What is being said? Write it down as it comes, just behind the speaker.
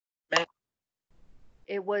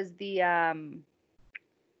It was the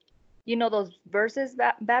those versus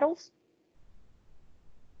battles.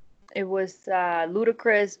 It was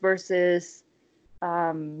Ludacris versus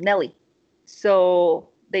Nelly. So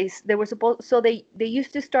they were supposed so they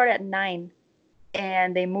used to start at 9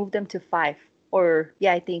 and they moved them to 5, or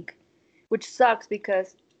yeah, I think, which sucks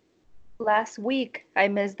because last week I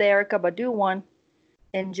missed the Erica Badu one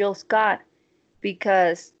and Jill Scott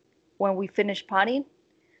because when we finished potting,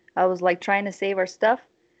 I was like trying to save our stuff,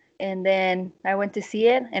 and then I went to see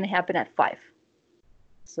it and it happened at 5.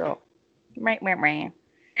 So, right, right, right.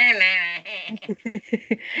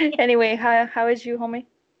 Anyway, how is you, homie?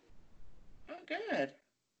 I'm good.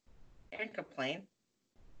 Can't complain.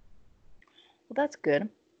 Well, that's good.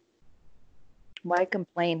 Why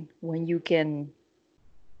complain when you can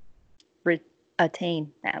re-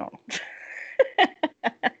 attain? I don't know.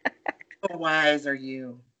 How wise are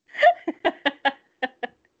you?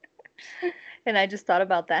 And I just thought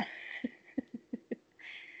about that.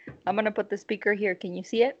 I'm gonna put the speaker here. Can you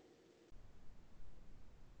see it?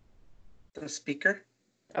 The speaker?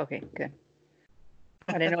 Okay, good.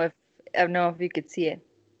 I don't know if you could see it.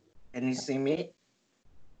 Can you see me?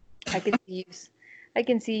 I can see you. I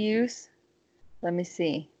can see you. Let me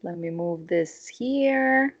see. Let me move this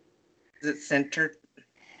here Is it centered?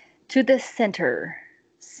 to the center.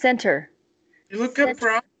 Center. You look good, Center.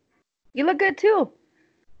 bro. You look good too.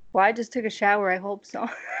 Well, I just took a shower. I hope so.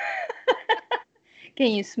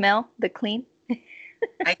 Can you smell the clean?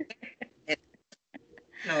 I can't.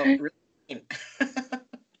 No, really.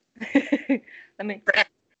 Let me. Fresh.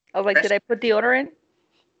 I was like, did I put deodorant?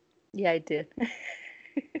 Yeah, I did.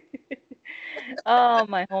 Oh,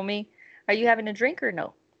 my homie. Are you having a drink or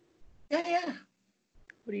no? Yeah, yeah.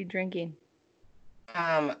 What are you drinking?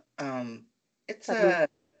 Um, um, it's Salud. a,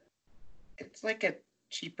 it's like a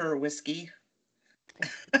cheaper whiskey.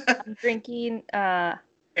 I'm drinking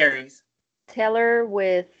Berries. Teller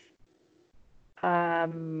with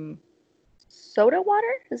um soda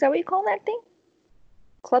water. Is that what you call that thing?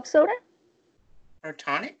 Club soda? Or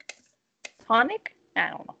tonic. Tonic? I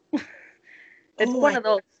don't know. It's Oh, one of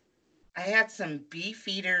those. I had some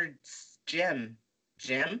Beefeater gin.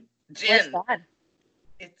 What's Gin. that?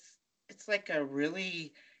 It's it's like a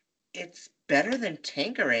really it's better than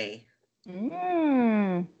Tanqueray,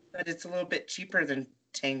 Mmm. but it's a little bit cheaper than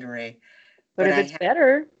Tanqueray. But But if it's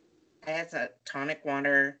better, I had a tonic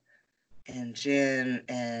water and gin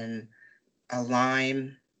and a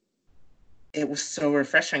lime. It was so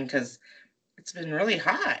refreshing because it's been really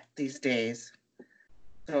hot these days.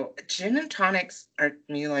 So gin and tonics are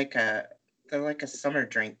me like they're like a summer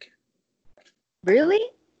drink really?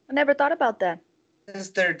 I never thought about that.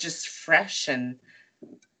 because they're just fresh and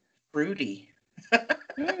fruity.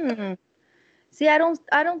 Hmm. See, I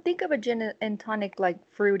don't think of a gin and tonic like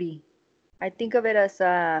fruity. I think of it as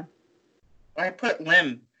I put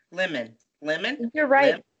lemon, you're lim,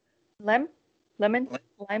 right. Lem, lemon, lim,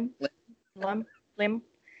 lime, lim. lime, lim.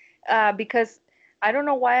 Because I don't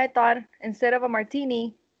know why I thought instead of a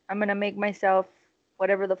martini, I'm gonna make myself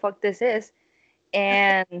whatever the fuck this is,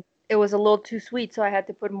 and it was a little too sweet, so I had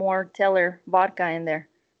to put more Teller vodka in there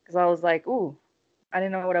because I was like, ooh, I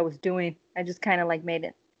didn't know what I was doing. I just kind of like made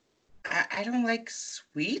it. I don't like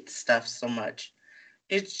sweet stuff so much.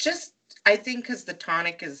 It's just I think because the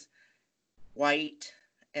tonic is white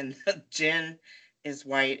and the gin is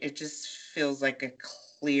white, it just feels like a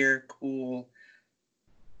clear, cool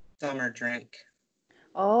summer drink.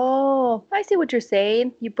 Oh, I see what you're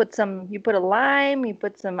saying. You put a lime, you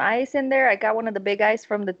put some ice in there. I got one of the big ice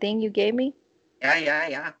from the thing you gave me. Yeah, yeah,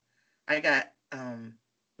 yeah. I got I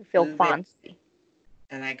feel blueberry fancy.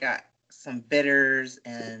 and I got some bitters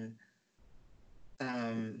and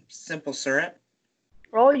some simple syrup.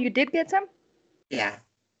 Oh, you did get some? Yeah.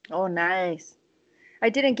 Oh, nice. I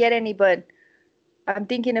didn't get any, but I'm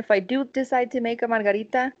thinking if I do decide to make a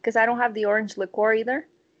margarita, because I don't have the orange liqueur either.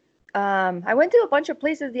 I went to a bunch of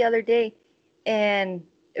places the other day, and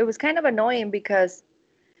it was kind of annoying because,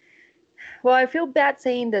 well, I feel bad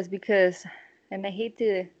saying this because, and I hate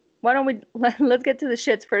to. Why don't we let's get to the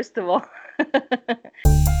shits first of all.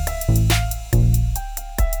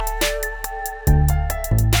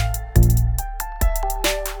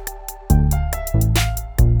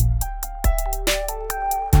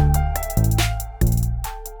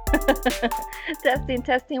 Testing,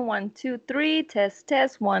 testing, one, two, three. Test,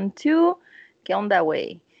 test, one, two. ¿Qué onda,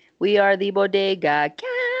 way? We are the Bodega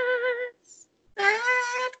Cats.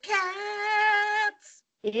 Bad cats.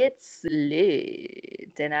 It's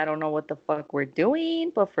lit. And I don't know what the fuck we're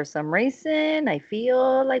doing, but for some reason, I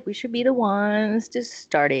feel like we should be the ones to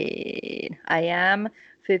start it. I am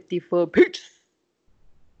 54 Peaches.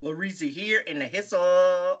 Larissa here in the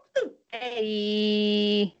hissle.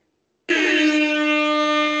 Hey.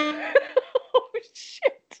 Oh,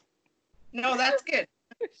 shit. No, that's good.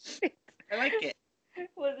 Oh, shit. I like it.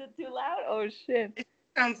 Was it too loud? Oh, shit. It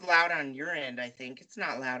sounds loud on your end, I think. It's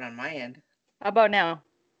not loud on my end. How about now?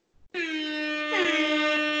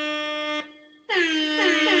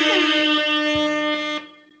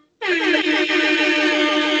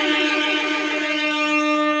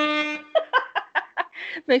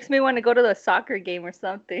 Makes me want to go to the soccer game or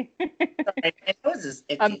something. Sorry, my nose is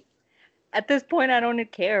um, itchy. at this point, I don't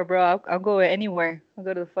care, bro. I'll go anywhere. I'll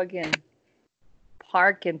go to the fucking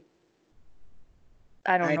park and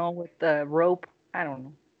I don't I know with the rope. I don't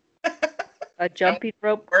know, a know. jumping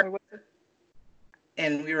rope or what?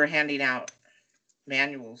 And we were handing out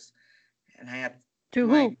manuals, and I had To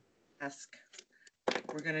my who? mask.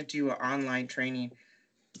 We're gonna do an online training.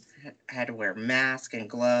 I had to wear mask and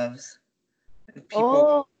gloves. And people,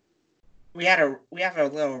 Oh, we have a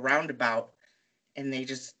little roundabout, and they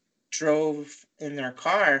just drove in their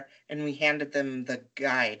car, and we handed them the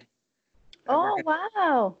guide. oh,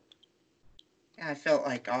 wow. I felt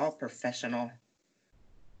like all professional.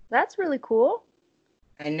 That's really cool.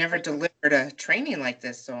 I never delivered a training like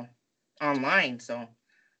this, so online, so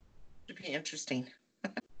it'd be interesting.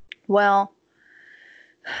 Well,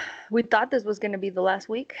 we thought this was going to be the last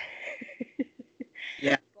week,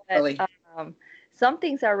 Yeah, but really. some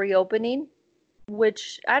things are reopening,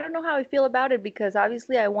 which I don't know how I feel about it because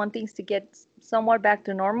obviously I want things to get somewhat back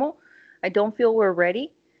to normal. I don't feel we're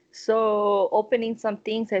ready. So, opening some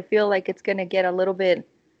things, I feel like it's going to get a little bit.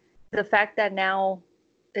 The fact that now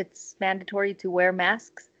it's mandatory to wear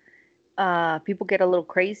masks, people get a little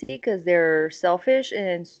crazy because they're selfish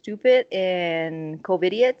and stupid and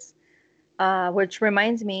COVIDiots. Which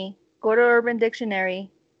reminds me, go to Urban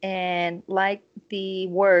Dictionary and like the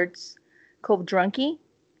words cove drunkie,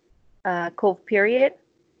 cove period,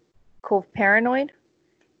 cove paranoid,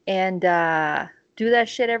 and do that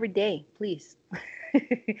shit every day, please.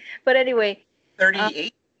 But anyway, uh,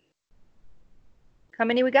 38, how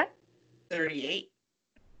many we got? 38.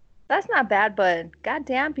 That's not bad, but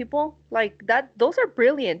goddamn, people like that. Those are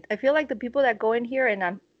brilliant. I feel like the people that go in here, and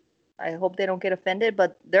I hope they don't get offended,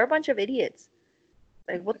 but they're a bunch of idiots.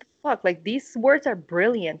 Like, what the fuck? Like, these words are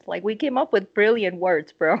brilliant. Like, we came up with brilliant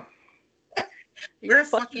words, bro. Are you We're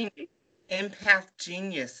fucking fucking empath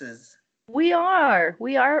geniuses. We are.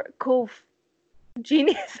 We are cove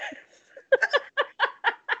geniuses.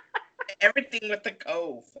 Everything with the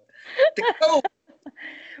cove. The cove.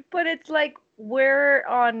 But it's like we're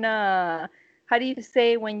on how do you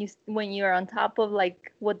say when you're on top of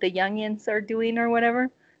like what the youngins are doing or whatever?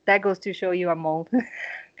 That goes to show you I'm old.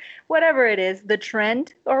 Whatever it is, the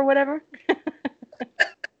trend or whatever.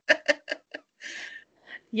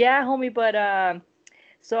 Yeah, homie, but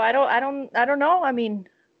so I don't know. I mean,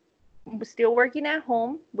 I'm still working at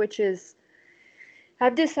home, which is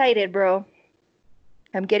I've decided, bro.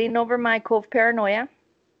 I'm getting over my cove paranoia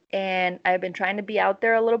and I've been trying to be out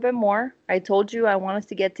there a little bit more. I told you I want us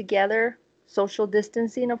to get together, social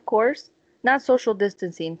distancing, of course. Not social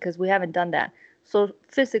distancing because we haven't done that. So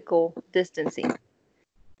physical distancing.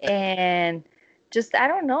 And just I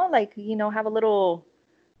don't know, like, have a little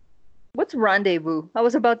what's rendezvous? I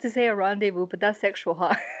was about to say a rendezvous, but that's sexual,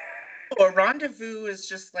 huh? A rendezvous is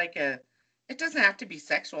just like it doesn't have to be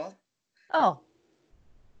sexual. Oh,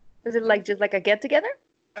 is it like just like a get together?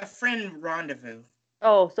 A friend rendezvous.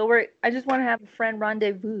 Oh, so I just want to have a friend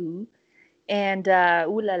rendezvous and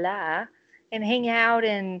ooh la la and hang out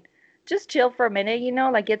and just chill for a minute,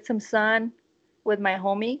 like get some sun with my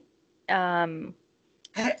homie. Um,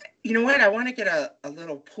 You know what? I want to get a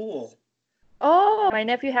little pool, oh, my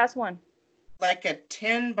nephew has one. like a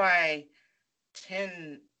 10 by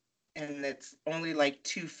 10, and it's only like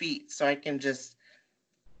 2 feet, so I can just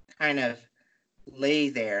kind of lay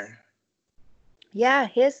there. Yeah,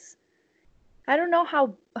 I don't know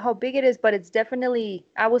how big it is, but it's definitely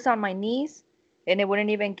I was on my knees and it wouldn't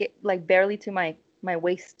even get like barely to my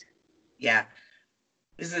waist. Yeah.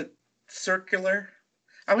 Is it circular?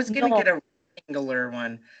 I was gonna No, get a rectangular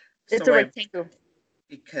one, it's so a I rectangle.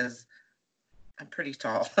 because I'm pretty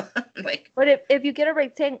tall. Like, But if you get a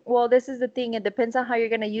rectangle, well, this is the thing. It depends on how you're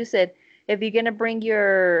gonna use it. If you're gonna bring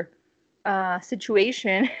your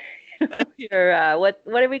situation, your what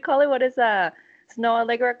do we call it? What is Snow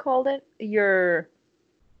Allegra called it? Your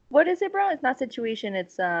what is it, bro? It's not situation.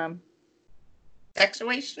 It's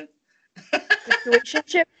sexuation.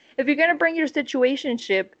 situationship. If you're gonna bring your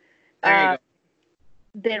situationship, There you uh, go.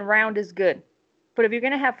 then round is good. But if you're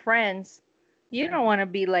gonna have friends, you don't want to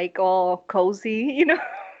be like all cozy,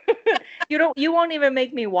 You won't even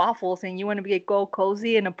make me waffles, and you want to go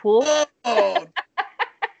cozy in a pool. Oh,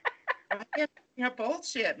 I can't bring up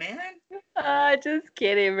bullshit, man. Just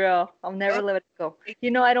kidding, bro. I'll never Oh, let it go.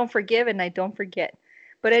 I don't forgive and I don't forget.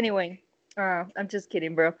 But anyway, I'm just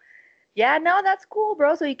kidding, bro. Yeah, no, that's cool,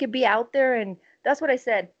 bro. So you could be out there, and that's what I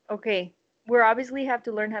said. Okay, we're obviously have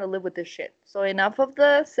to learn how to live with this shit. So enough of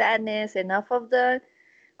the sadness, enough of the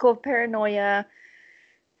paranoia.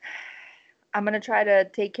 I'm gonna try to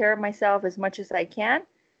take care of myself as much as I can,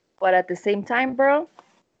 but at the same time, bro,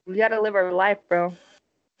 we gotta live our life, bro.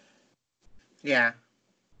 yeah,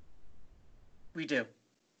 we do.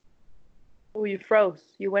 Oh, you froze.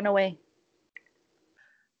 You went away.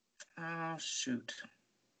 Oh, shoot.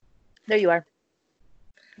 There you are.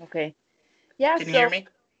 Okay. Yeah. Can you hear So me?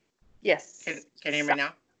 yes. Can you hear me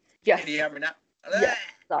now? Yes. Can you hear me now? Yes.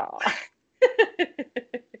 Yes.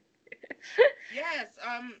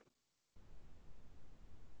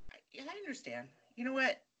 Yeah, I understand. You know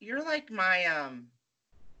what? You're like my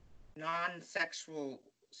non-sexual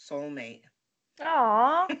soulmate.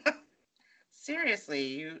 Aw. Seriously,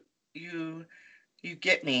 you you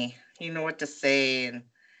get me. You know what to say, and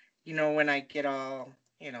you know when I get all,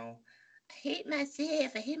 I hate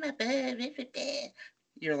myself, I hate my butt.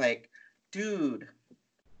 You're like, dude,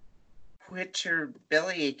 quit your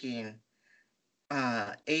belly aching.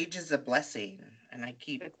 Age is a blessing, and I I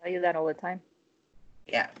keep, tell you that all the time.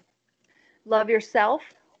 yeah. Love yourself.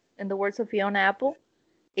 In the words of Fiona Apple,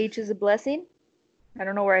 H is a blessing. I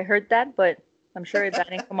don't know where I heard that, but I'm sure I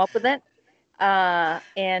didn't come up with it.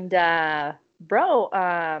 And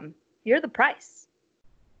bro, you're the price.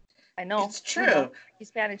 I know. It's You know. true.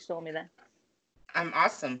 Spanish told me that. I'm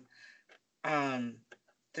awesome. Um,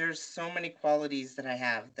 there's so many qualities that I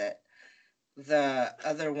have that the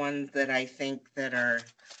other ones that I think that are,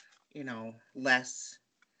 less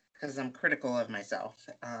because I'm critical of myself,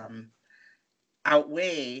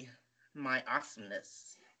 outweigh my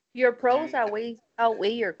awesomeness. Your pros And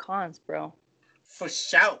outweigh your cons, bro. for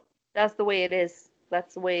shout, That's the way it is.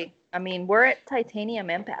 That's the way. I mean, we're at titanium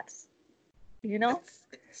empaths. You know,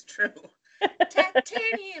 it's true.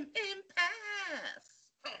 Titanium impasse.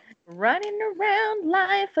 running around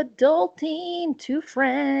life, adulting, two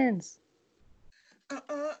friends. Uh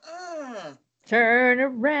uh uh. Turn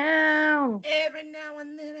around. Every now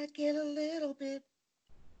and then I get a little bit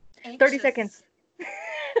 30 anxious. seconds.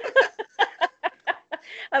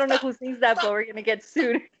 I don't know who sings that, but Stop. we're gonna get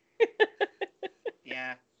sued.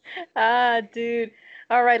 Yeah. Dude.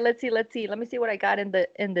 All right, let's see. Let's see. Let me see what I got in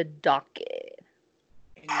the docket.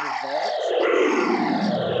 In your vault.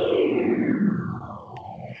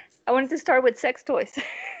 I wanted to start with sex toys.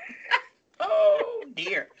 Oh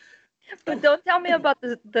dear. But don't tell me about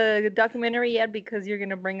the documentary yet because you're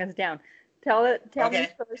gonna bring us down. Tell me Okay.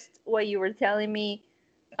 first what you were telling me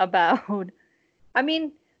about. I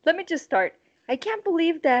mean, let me just start. I can't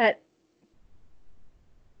believe that,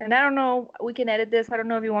 and I don't know, we can edit this. I don't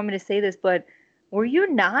know if you want me to say this, but were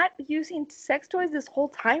you not using sex toys this whole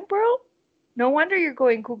time, bro? No wonder you're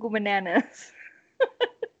going cuckoo bananas.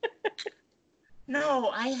 No,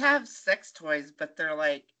 I have sex toys, but they're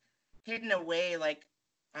like hidden away, like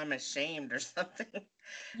I'm ashamed or something.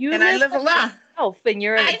 You And I live live by alone. yourself and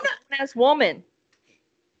you're a I grown ass woman.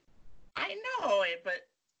 I know it, but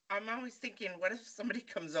I'm always thinking, what if somebody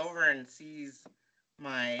comes over and sees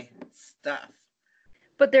my stuff?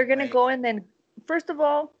 But they're gonna Like, go and then, first of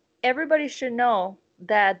all, everybody should know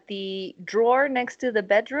that the drawer next to the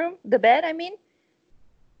bed, I mean,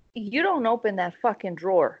 you don't open that fucking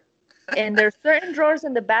drawer. And there's certain drawers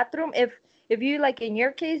in the bathroom. If you like in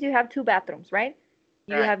your case, you have two bathrooms, right?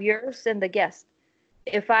 You right. have yours and the guest.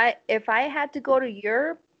 If I had to go to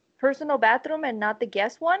your personal bathroom and not the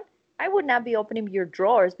guest one, I would not be opening your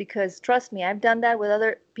drawers because trust me, I've done that with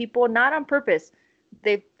other people, not on purpose.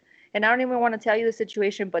 They and I don't even want to tell you the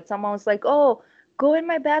situation, but someone was like, "Oh, go in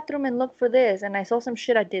my bathroom and look for this," and I saw some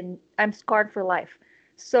shit I didn't. I'm scarred for life.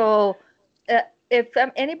 So, if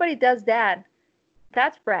anybody does that,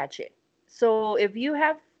 that's brat shit. So if you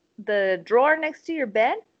have the drawer next to your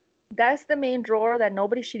bed, that's the main drawer that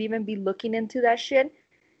nobody should even be looking into that shit.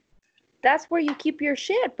 That's where you keep your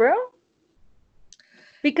shit, bro.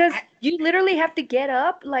 Because I, you literally have to get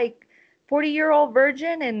up like 40-year-old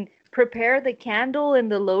virgin and prepare the candle and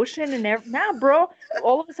the lotion and nah, bro.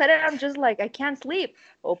 All of a sudden, I'm just like, I can't sleep.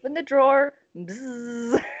 Open the drawer.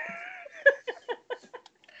 Bzzz.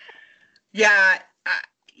 yeah,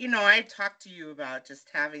 I talked to you about just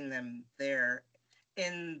having them there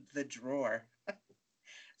in the drawer.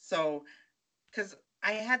 So, because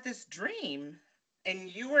I had this dream,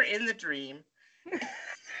 and you were in the dream,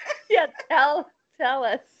 Yeah, tell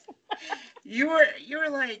us. You were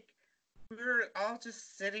like, we were all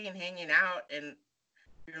just sitting and hanging out, and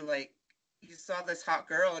you're like, you saw this hot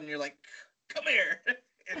girl, and you're like, come here,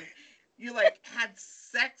 and you like had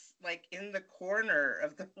sex like in the corner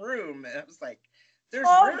of the room, and I was like, there's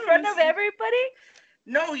Oh, in front rooms. of everybody?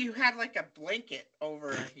 No, you had like a blanket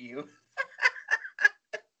over you.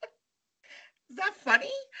 Is that funny?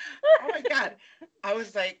 Oh my God. I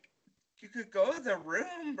was like, you could go to the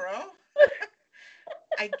room, bro.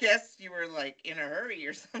 I guess you were like in a hurry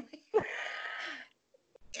or something.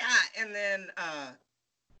 Yeah, and then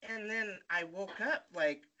I woke up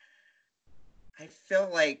like I feel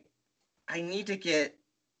like I need to get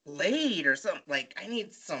laid or something. Like I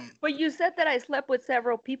need some. But you said that I slept with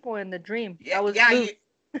several people in the dream. Yeah, I was yeah, loose.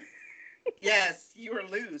 yes, you were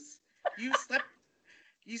loose.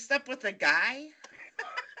 You slept with a guy.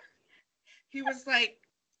 He was like,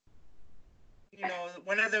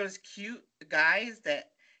 one of those cute guys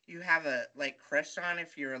that you have a like crush on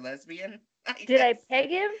if you're a lesbian. I Did I guess. peg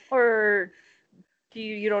him, or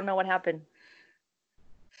you don't know what happened?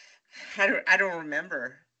 I don't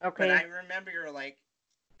remember. But I Okay. remember you're like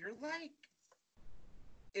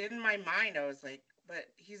in my mind I was like, but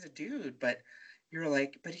he's a dude, but you're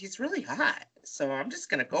like, but he's really hot. So I'm just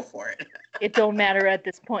gonna go for it. It don't matter at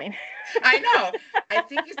this point. I know. I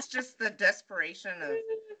think it's just the desperation of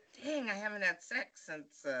dang, I haven't had sex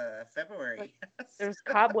since February. There's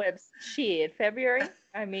cobwebs. Shit, February?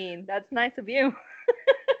 I mean, that's nice of you.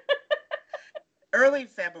 Early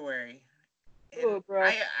February. And Oh, bro.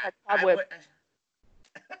 That cobweb. would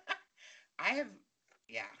I have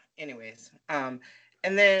yeah, anyways. And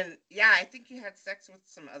then yeah, I think you had sex with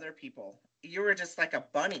some other people. You were just like a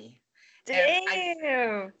bunny. And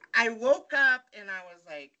Damn. I woke up and I was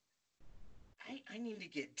like, I need to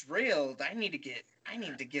get drilled. I need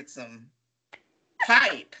to get some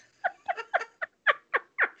pipe.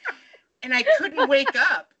 And I couldn't wake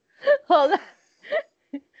up. Hold on.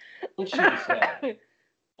 What she said.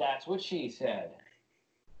 That's what she said.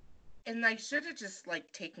 And I should have just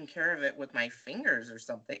like taken care of it with my fingers or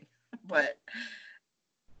something. But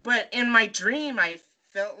in my dream I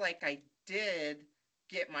felt like I did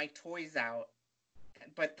get my toys out.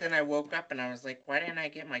 But then I woke up and I was like, why didn't I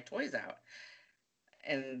get my toys out?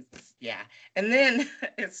 And yeah. And then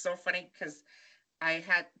it's so funny because I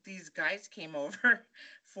had these guys came over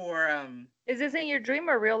for Is this in your dream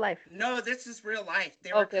or real life? no, this is real life.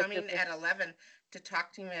 They were Okay, coming okay. at 11 to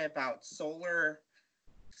talk to me about solar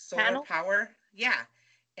Panel? power. Yeah.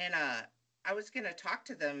 And I was going to talk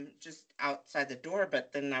to them just outside the door,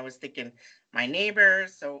 but then I was thinking my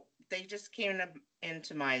neighbors, so they just came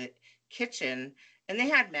into my kitchen and they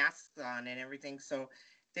had masks on and everything. So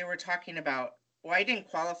they were talking about, well, I didn't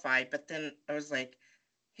qualify, but then I was like,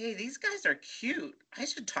 hey, these guys are cute. I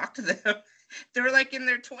should talk to them. They were like in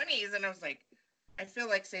their 20s. And I was like, I feel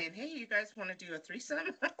like saying, hey, you guys want to do a threesome?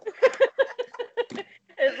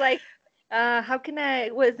 It's like,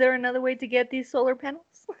 was there another way to get these solar panels?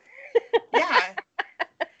 Yeah.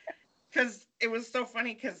 Because it was so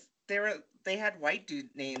funny because they had white dude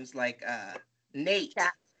names like Nate Yeah.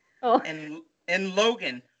 Oh, and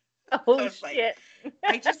Logan. oh It's like, shit.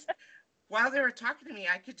 while they were talking to me,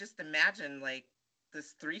 I could just imagine like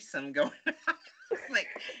this threesome going on. Like,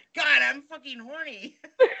 God, I'm fucking horny.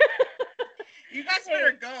 You guys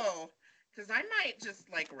better go, because I might just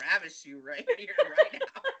like ravish you right here, right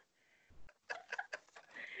now.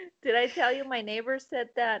 Did I tell you my neighbor said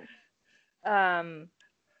that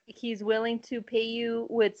he's willing to pay you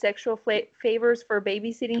with sexual favors for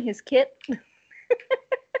babysitting his kid?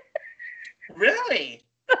 Really?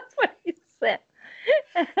 That's what he said.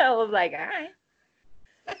 I was like, all right.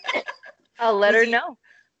 I'll let her know.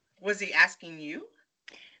 Was he asking you?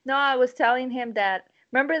 No, I was telling him that,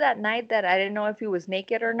 remember that night that I didn't know if he was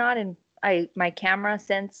naked or not, and my camera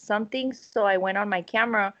sensed something, so I went on my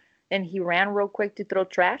camera and he ran real quick to throw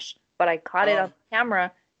trash, but I caught it on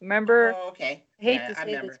camera. Remember? Oh, okay. I hate Yeah, to I say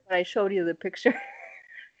remember. this, but I showed you the picture.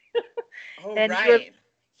 Oh, And right.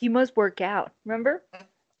 he must work out, remember?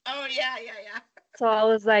 Oh, yeah. So I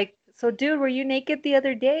was like, so dude, were you naked the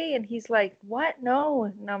other day? And he's like, what? No.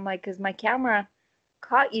 And I'm like, because my camera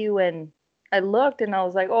caught you. And I looked and I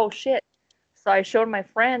was like, oh shit. So I showed my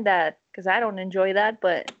friend that, because I don't enjoy that,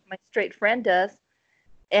 but my straight friend does.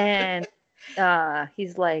 And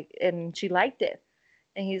he's like, and she liked it.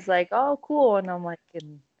 And he's like, oh, cool. And I'm like,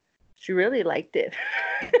 and she really liked it.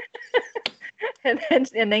 And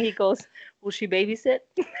then he goes, will she babysit?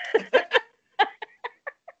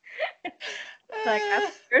 Like, I'm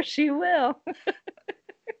sure she will.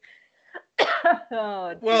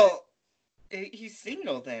 Oh,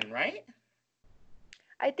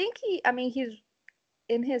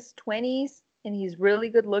 in his 20s and he's really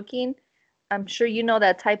good looking, I'm sure you know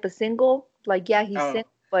that type of single. Like, yeah, he's Oh.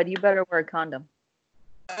 single, but you better wear a condom.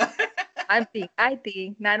 I think,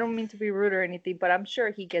 and I don't mean to be rude or anything, but I'm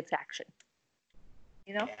sure he gets action.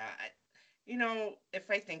 You know? Yeah, if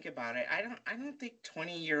I think about it, I don't think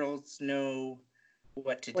 20-year-olds know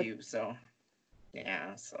what to do. So,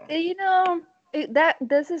 yeah. So. You know,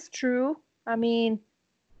 this is true. I mean,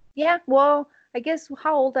 yeah. Well, I guess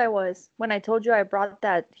how old I was when I told you I brought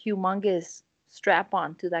that humongous strap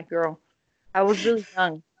on to that girl. I was really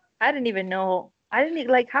young. I didn't even know. I didn't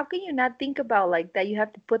like. How can you not think about like that? You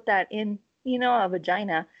have to put that in, a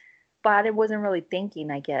vagina. But I wasn't really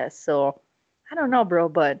thinking, I guess. So I don't know, bro.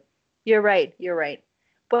 But you're right. You're right.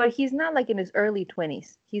 But he's not like in his early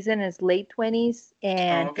 20s. He's in his late 20s, Oh,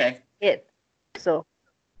 and okay. So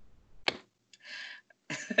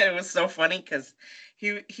it was so funny because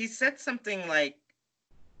he said something like,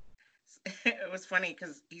 it was funny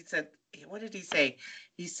because he said, what did he say?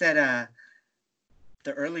 He said,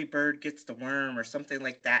 the early bird gets the worm or something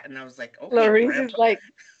like that. And I was like, okay, Clarice Grandpa. is like,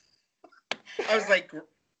 I was like,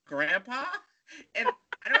 Grandpa? And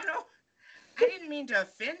I don't know. I didn't mean to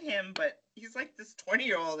offend him, but he's like this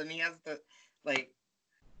 20-year-old and he has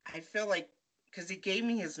I feel like, because he gave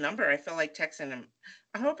me his number, I feel like texting him,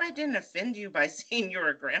 I hope I didn't offend you by saying you're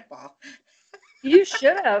a grandpa. you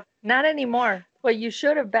should have. Not anymore. But you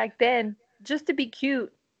should have back then, just to be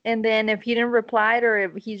cute. And then if he didn't reply or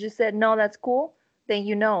if he just said, no, that's cool, then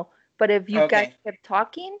you know. But if you guys Okay. kept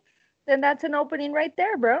talking, then that's an opening right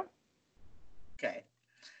there, bro. Okay.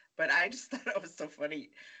 But I just thought it was so funny.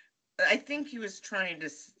 I think he was trying to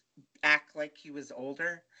act like he was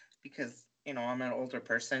older because, I'm an older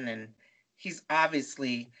person and he's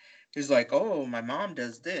like, oh, my mom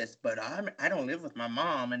does this, but I don't live with my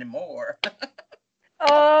mom anymore.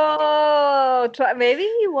 Oh, maybe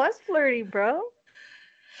he was flirty, bro.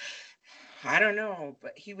 I don't know,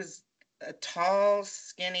 but he was a tall,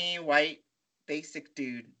 skinny, white, basic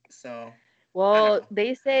dude. So, I don't Well, know.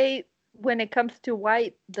 they say when it comes to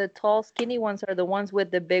white, the tall, skinny ones are the ones with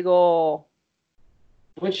the big ol'.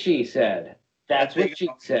 What she said. That's what she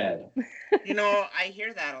said. I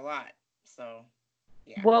hear that a lot. So,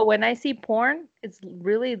 yeah. Well, when I see porn, it's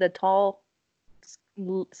really the tall,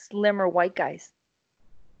 slimmer white guys.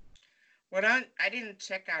 Well, I didn't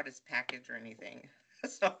check out his package or anything.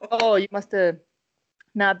 So. Oh, you must have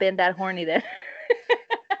not been that horny then.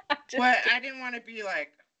 But I didn't want to be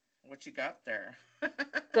like, what you got there?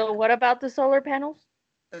 So what about the solar panels?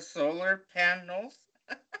 The solar panels?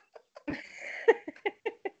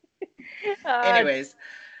 Uh, Anyways,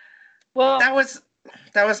 well, that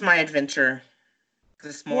was my adventure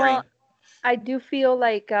this morning. well, I do feel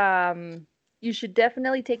like you should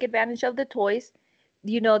definitely take advantage of the toys.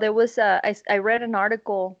 There was I read an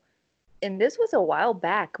article, and this was a while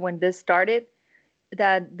back when this started,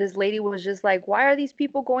 that this lady was just like, why are these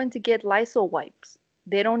people going to get Lysol wipes?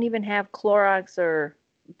 They don't even have Clorox or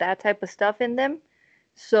that type of stuff in them.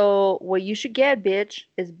 So what you should get, bitch,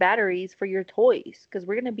 is batteries for your toys, because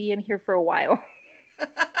we're gonna be in here for a while.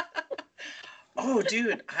 Oh,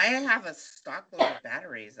 dude, I have a stockload of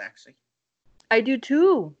batteries actually. I do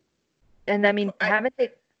too. And I mean, I haven't they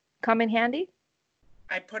come in handy?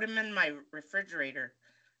 put them in my refrigerator.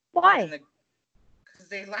 Why? Because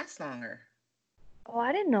they last longer. Oh,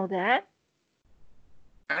 I didn't know that.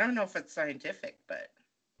 I don't know if it's scientific, but.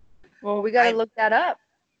 Well, we gotta look that up,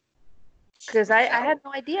 because I had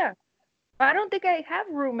no idea. I don't think I have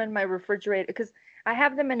room in my refrigerator because I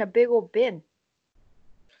have them in a big old bin.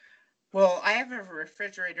 Well, I have a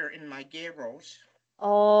refrigerator in my garage.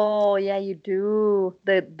 Oh, yeah, you do.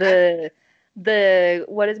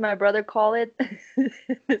 What does my brother call it?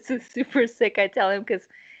 This is super sick. I tell him because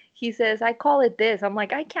he says, I call it this. I'm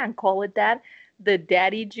like, I can't call it that. The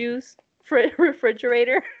daddy juice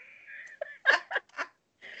refrigerator.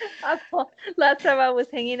 Last time I was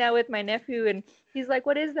hanging out with my nephew and he's like,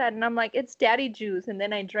 what is that? And I'm like, it's daddy juice. And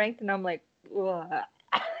then I drank and I'm like, ugh.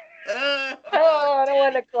 Oh, I don't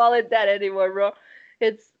want to call it that anymore, bro.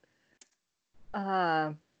 It's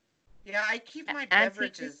yeah, I keep my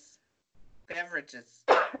beverages.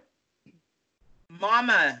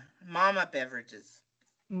 Mama beverages.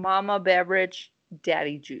 Mama beverage,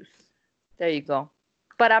 daddy juice. There you go.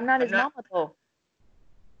 But I'm not his mama though.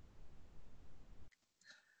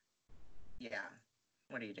 Yeah.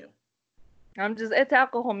 What do you do? It's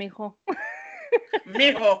alcohol, mijo.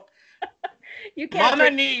 Mijo. You can't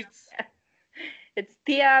Mama needs. It's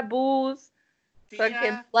tia booze.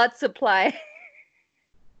 Fucking blood supply.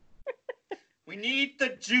 We need the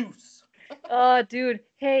juice. Oh, dude.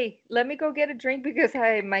 Hey, let me go get a drink because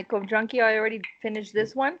my junkie, I already finished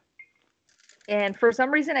this one. And for some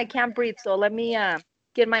reason, I can't breathe. So let me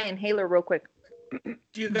get my inhaler real quick.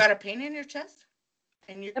 Do you got a pain in your chest?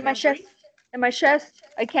 And you In my can't chest, breathe? in my chest,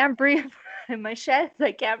 I can't breathe. In my chest,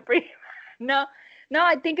 I can't breathe. No, no,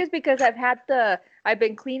 I think it's because I've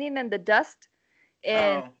been cleaning in the dust,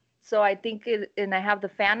 and Oh. so I think and I have the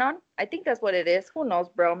fan on. I think that's what it is. Who knows,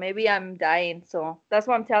 bro? Maybe I'm dying. So that's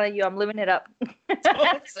why I'm telling you, I'm living it up.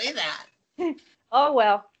 Don't say that. Oh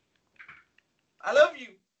well. I love you.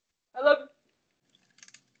 I love.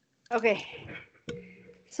 Okay.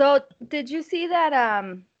 So did you see that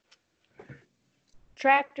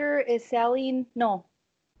Tractor is selling no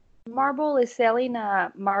Marble is selling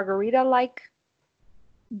a margarita like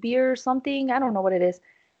beer or something. I don't know what it is.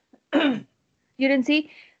 You didn't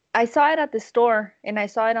see? I saw it at the store and I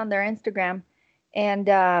saw it on their Instagram. And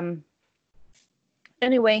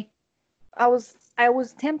anyway, I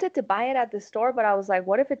was tempted to buy it at the store, but I was like,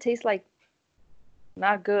 what if it tastes like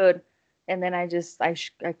not good? And then I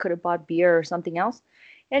could have bought beer or something else.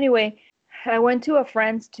 Anyway, I went to a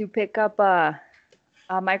friend's to pick up a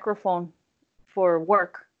microphone for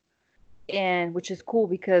work, and which is cool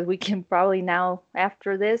because we can probably now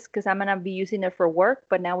after this, because I'm gonna be using it for work,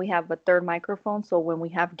 but now we have a third microphone, so when we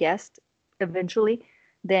have guests eventually,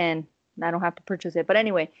 then I don't have to purchase it. But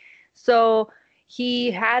anyway, so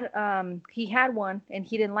he had one and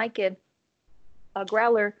he didn't like it, a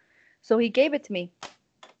growler, so he gave it to me.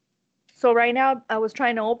 So right now I was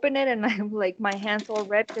trying to open it and I'm like my hands all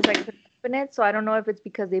red because I couldn't open it. So I don't know if it's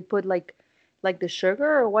because they put like the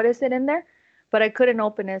sugar or what is it in there, but I couldn't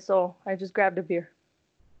open it, so I just grabbed a beer.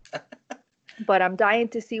 But I'm dying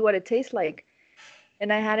to see what it tastes like.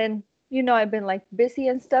 And I hadn't, I've been like busy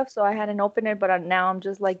and stuff, so I hadn't opened it. But now I'm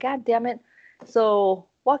just like, God damn it. So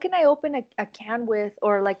what can I open a can with,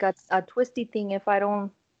 or like a twisty thing if I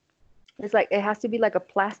don't? It's like it has to be like a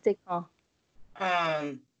plastic, huh?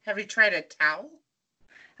 Have you tried a towel?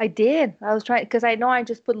 I did. I was trying because I know I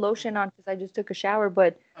just put lotion on because I just took a shower,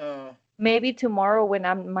 but Oh, maybe tomorrow when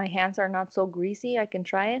my hands are not so greasy, I can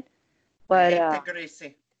try it. I But hate the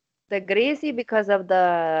greasy. the greasy because of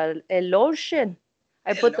the lotion.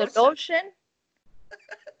 I The put the lotion. lotion.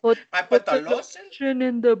 Put I put put the the lotion. lotion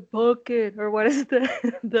in the bucket, or what is the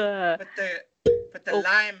Put the oh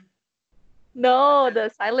lime. no, Put the,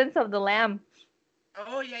 the Silence of the Lamb.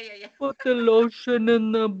 oh yeah. Put the lotion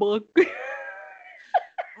in the bucket.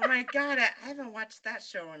 Oh my God, I haven't watched that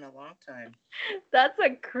show in a long time. That's a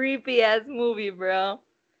creepy ass movie, bro.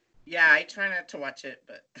 Yeah, I try not to watch it,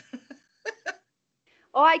 but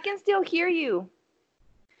Oh, I can still hear you.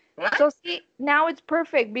 what? So see, now it's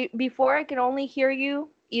perfect. Before I could only hear you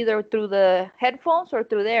either through the headphones or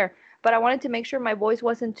through there, but I wanted to make sure my voice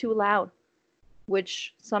wasn't too loud,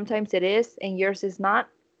 which sometimes it is and yours is not.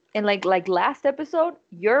 And like last episode,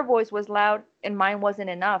 your voice was loud and mine wasn't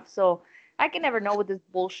enough. So I can never know with this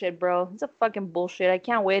bullshit, bro. It's a fucking bullshit. I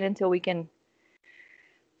can't wait until we can.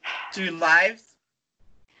 Do lives?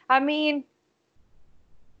 I mean,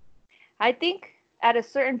 I think at a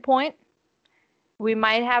certain point we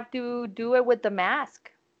might have to do it with the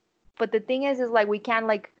mask. But the thing is like we can't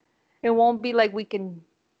like it won't be like we can.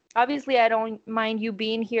 Obviously, I don't mind you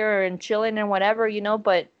being here and chilling and whatever,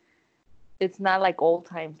 but it's not like old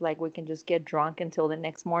times, like we can just get drunk until the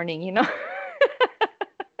next morning.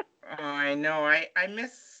 Oh, I know. I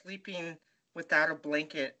miss sleeping without a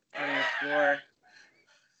blanket on your floor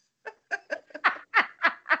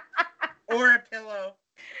or a pillow.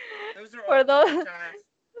 Those are For all good those times.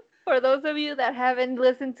 for those of you that haven't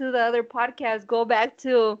listened to the other podcast, go back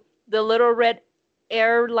to the little red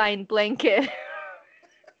airline blanket.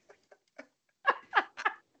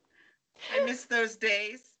 I miss those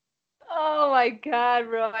days. Oh my God,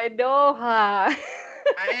 bro. I know, huh?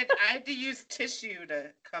 I had to use tissue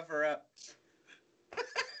to cover up.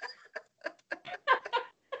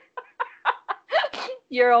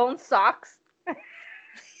 Your own socks.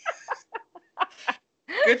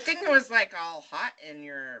 Good thing it was like all hot in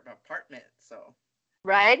your apartment, so.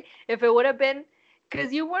 Right? If it would have been,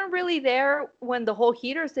 because you weren't really there when the whole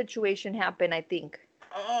heater situation happened, I think.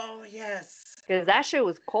 Oh, yes. Because that shit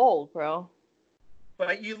was cold, bro.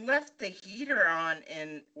 But you left the heater on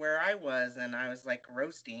in where I was, and I was like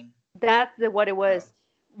roasting. That's what it So. was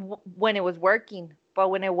when it was working. But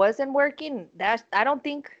when it wasn't working, I don't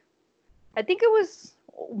think. I think it was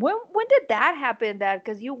when did that happen? That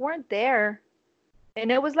because you weren't there, and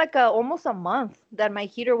it was like almost a month that my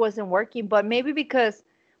heater wasn't working. But maybe because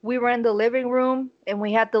we were in the living room and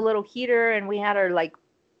we had the little heater and we had our like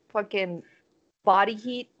fucking body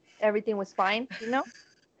heat, everything was fine.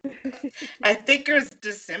 I think it was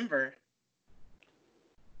December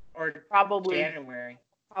or Probably, January.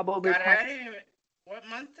 probably. God, I didn't even. What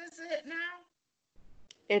month is it now?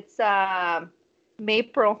 It's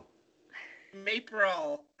April.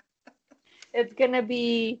 April. It's gonna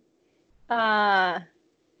be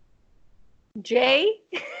J.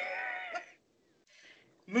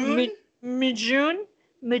 Moon. June. June.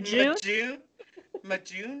 Majune.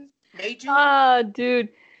 Majune. Majune. Dude.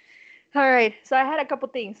 All right. So I had a couple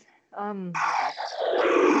things.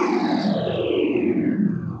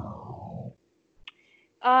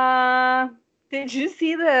 Uh, did you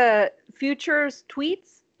see the Future's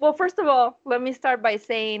tweets? Well, first of all, let me start by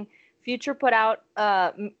saying Future put out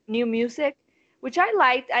new music, which I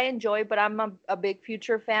liked, I enjoyed, but I'm a big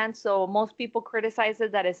Future fan, so most people criticize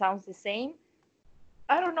it that it sounds the same.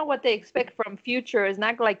 I don't know what they expect from Future. It's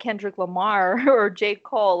not like Kendrick Lamar or J.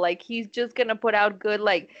 Cole. Like he's just gonna put out good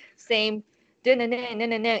like same hey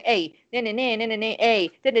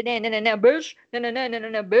hey bush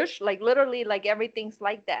bush like literally like everything's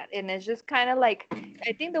like that, and it's just kind of like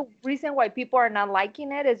I think the reason why people are not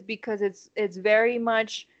liking it is because it's very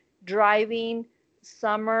much driving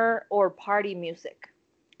summer or party music,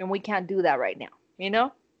 and we can't do that right now, you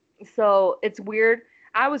know. So it's weird.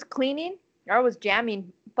 I was cleaning, I was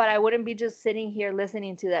jamming, but I wouldn't be just sitting here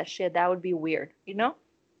listening to that shit. That would be weird, you know?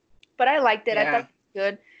 But I liked it. I thought Yeah. it was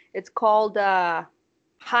good. It's called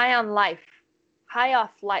High on Life. High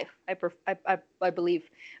off life, I believe.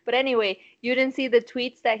 But anyway, you didn't see the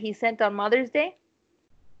tweets that he sent on Mother's Day?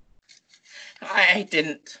 I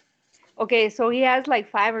didn't. Okay, so he has like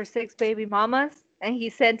 5 or 6 baby mamas, and he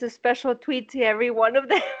sent a special tweet to every one of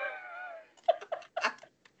them.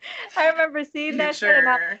 I remember seeing that shit, and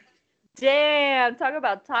Future. damn, talk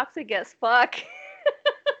about toxic as fuck.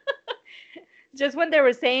 Just when they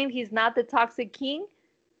were saying he's not the toxic king,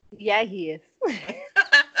 yeah, he is.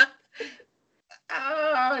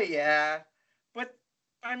 Oh yeah. But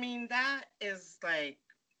I mean that is like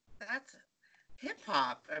that's hip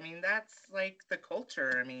hop. I mean that's like the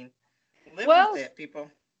culture. I mean, live Well, with it, people.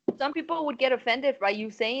 some people would get offended by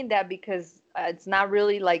you saying that because it's not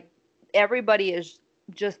really like everybody is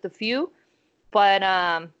just a few. But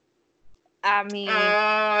I mean,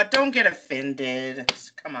 Don't get offended.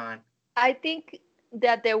 Come on. I think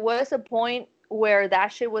that there was a point where that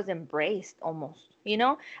shit was embraced almost, you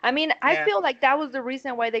know? I mean, I Yeah. feel like that was the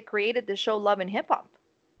reason why they created the show Love and Hip Hop.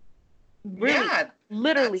 Really, Yeah.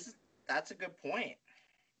 literally. That's a good point.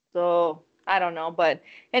 So, I don't know, but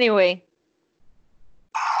anyway,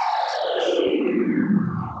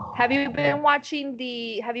 have you been watching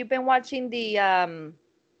the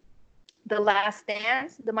Last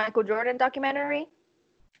Dance, the Michael Jordan documentary?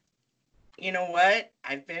 You know what?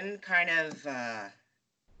 I've been kind of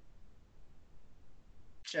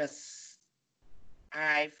just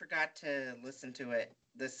I forgot to listen to it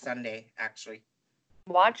this Sunday actually.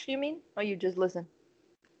 Watch, you mean? Or you just listen?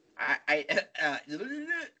 I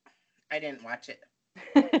I didn't watch it.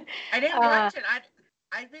 I didn't watch it.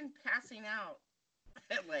 I've been passing out.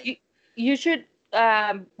 you, Like you should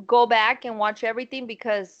go back and watch everything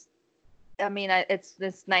because I mean it's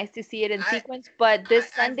nice to see it in sequence. But this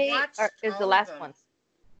I've Sunday watched is the all of last them. ones.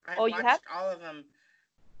 I've Oh, you have? watched all of them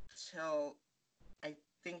till I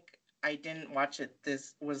think I didn't watch it.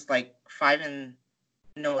 This was like 7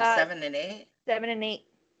 and 8. 7 and 8.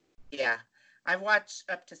 Yeah, I've watched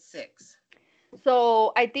up to 6.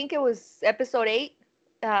 So I think it was episode 8.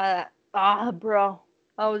 Bro,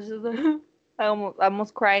 I was just I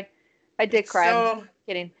almost cried. I did It's cry. I'm just so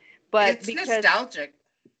kidding. But it's because nostalgic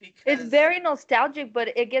it's because very nostalgic,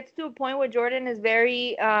 but it gets to a point where Jordan is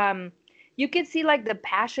very you can see like the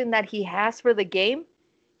passion that he has for the game,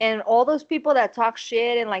 and all those people that talk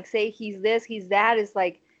shit and like say he's this, he's that, is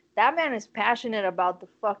like that man is passionate about the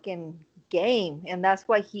fucking game, and that's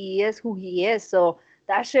why he is who he is. So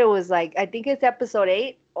that shit was like, I think it's episode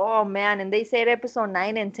 8. Oh man, and they said episode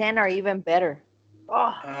 9 and 10 are even better.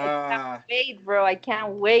 Oh, I can't uh wait, bro. I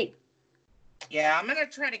can't wait. yeah, I'm gonna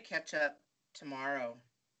try to catch up tomorrow.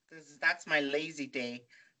 That's my lazy day.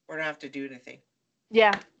 We don't have to do anything.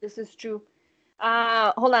 Yeah, this is true.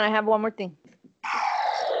 Hold on, I have one more thing.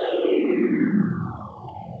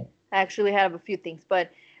 I actually have a few things,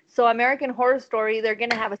 but so American Horror Story, they're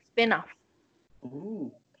gonna have a spin-off.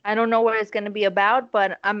 Ooh. I don't know what it's gonna be about,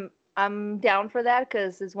 but I'm down for that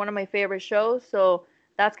because it's one of my favorite shows. So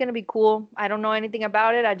that's gonna be cool. I don't know anything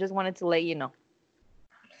about it. I just wanted to let you know.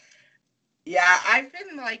 Yeah, I've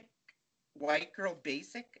been like White Girl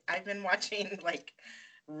Basic. I've been watching like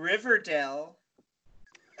Riverdale.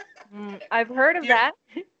 I've heard of Yeah,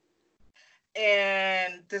 that.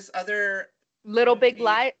 and this other Little Big movie.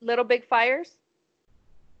 Lie, Little Big Fires.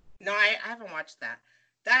 No, I haven't watched that.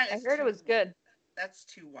 That I is heard it was good. That's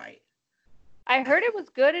too white. I heard it was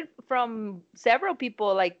good from several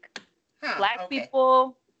people, like Huh? black Okay.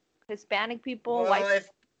 people, Hispanic people, white. Well,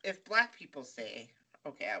 if black people say,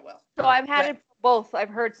 okay, I will. So I've had But it for both. I've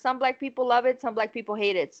heard some black people love it, some black people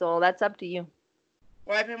hate it. So that's up to you.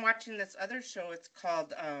 well, I've been watching this other show. It's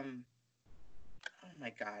called oh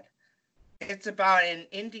my god, it's about an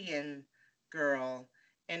Indian girl,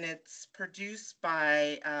 and it's produced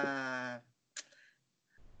by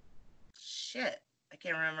shit, I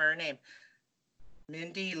can't remember her name.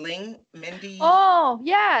 Mindy. Oh,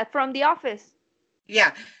 yeah, from The Office.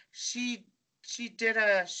 Yeah, she she did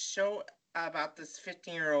a show about this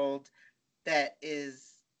 15-year-old that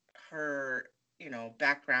is her,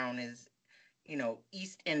 background is,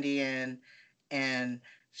 East Indian, and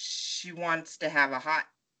she wants to have a hot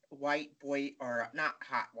white boy, or not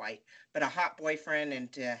hot white, but a hot boyfriend, and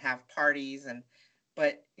to have parties, and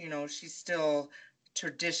but she's still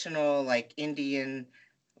traditional, like Indian,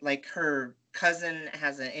 like her cousin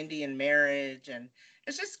has an Indian marriage, and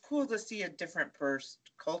it's just cool to see a different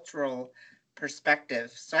cultural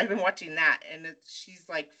perspective. So I've been watching that, and she's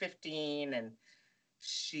like 15, and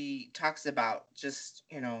she talks about just,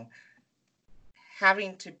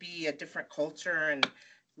 having to be a different culture and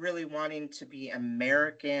really wanting to be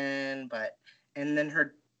American, and then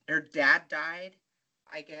her dad died,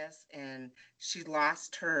 I guess, and she got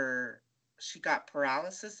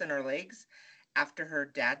paralysis in her legs after her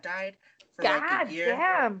dad died for like a God year.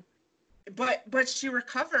 damn. But she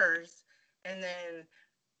recovers, and then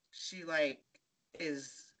she like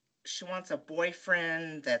is she wants a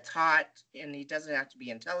boyfriend that's hot, and he doesn't have to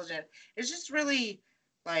be intelligent. It's just really,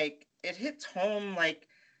 like, it hits home, like,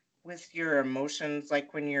 with your emotions,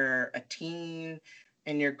 like when you're a teen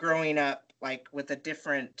and you're growing up like with a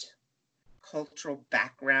different cultural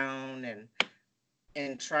background,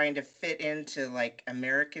 and trying to fit into like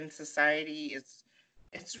American society.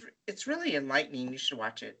 It's really enlightening. You should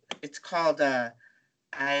watch it. It's called I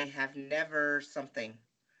Have Never something.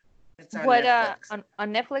 It's on What Netflix.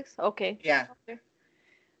 on Netflix? Okay. Yeah. Okay.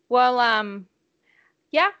 Well,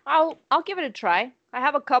 yeah, I'll give it a try. I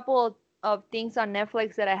have a couple of things on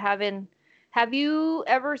Netflix that I haven't. Have you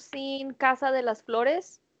ever seen Casa de las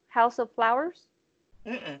Flores, House of Flowers?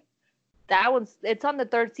 Mm-mm. It's on the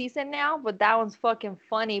third season now, but that one's fucking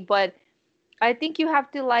funny. But I think you have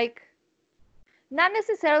to like, not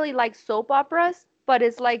necessarily like soap operas, but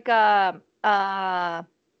it's like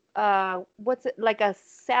what's it, like a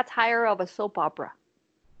satire of a soap opera.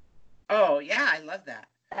 Oh yeah, I love that.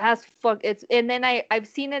 As fuck, it's, and then I've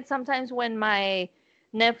seen it sometimes when my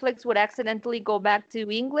Netflix would accidentally go back to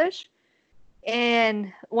English.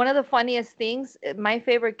 And one of the funniest things, my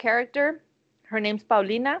favorite character, her name's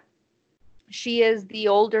Paulina. She is the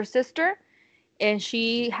older sister, and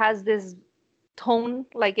she has this tone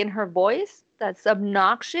like in her voice that's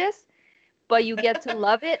obnoxious, but you get to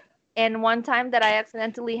love it. And one time that I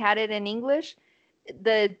accidentally had it in English,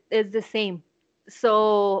 is the same.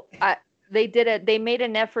 So they made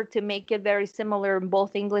an effort to make it very similar in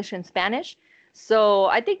both English and Spanish. So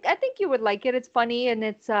I think you would like it. It's funny, and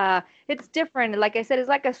it's different. Like I said, it's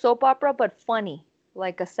like a soap opera but funny,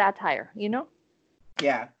 like a satire, you know?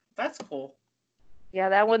 Yeah, that's cool. Yeah,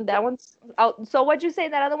 that one's out. So what'd you say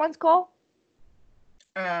that other one's called?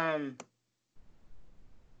 Um,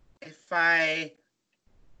 if I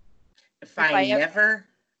if If I I ever, never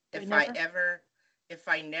I if I never. ever if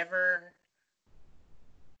I never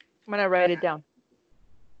I'm gonna write it down.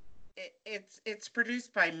 it's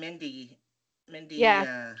produced by Mindy,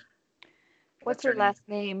 Yeah. What's what's her her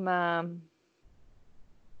name? last name?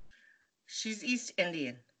 She's East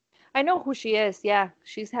Indian. I know who she is. Yeah,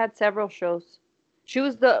 she's had several shows. She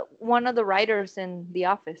was the one of the writers in The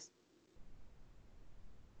Office.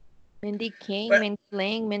 Mindy King, But Mindy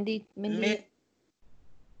Ling, Mindy. Min-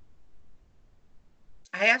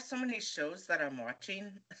 I have so many shows that I'm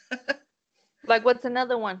watching. Like, what's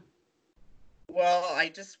another one? Well, I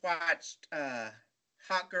just watched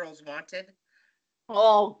Hot Girls Wanted.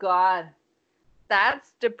 Oh God,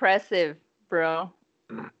 that's depressive, bro.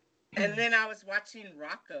 And then I was watching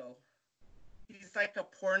Rocco. He's like a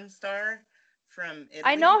porn star from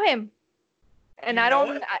I know Italy. him, and You I know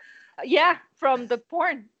him? don't. Yeah, from the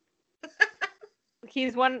porn.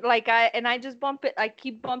 He's one like I just bump it. I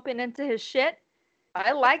keep bumping into his shit.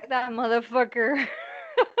 I like that motherfucker.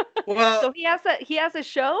 So Well, he has a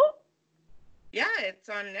show. yeah, it's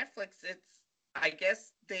on Netflix. I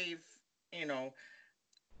guess they've, you know,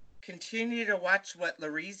 continued to watch what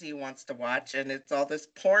Larizi wants to watch, and it's all this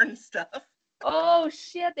porn stuff. Oh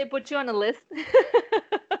shit, they put you on a list.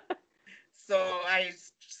 So I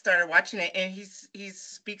started watching it, and he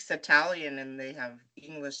speaks Italian, and they have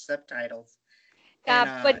English subtitles. And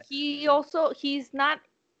But he's not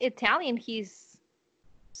Italian. He's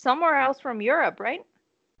somewhere else from Europe, right?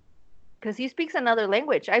 because he speaks another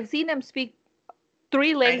language. I've seen him speak 3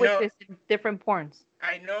 I know. languages in different porns.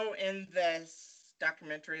 I know in this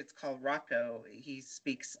documentary, it's called Rocco. He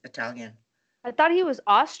speaks Italian. I thought he was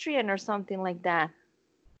Austrian or something like that.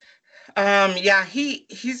 Yeah,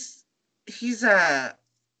 he's a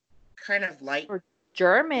kind of light. Or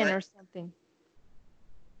German What? or something.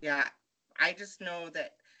 Yeah, I just know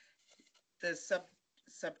that the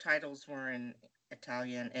subtitles were in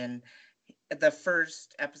Italian, and the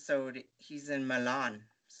first episode he's in Milan.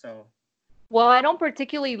 So Well, I don't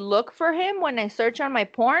particularly look for him when I search on my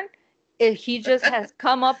porn. He just has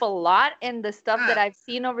come up a lot in the stuff that I've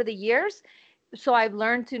seen over the years. So I've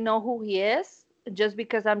learned to know who he is just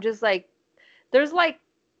because I'm just like, there's like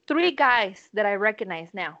 3 guys that I recognize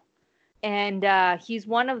now. And he's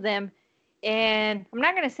one of them. And I'm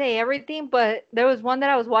not going to say everything, but there was one that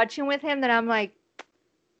I was watching with him that I'm like,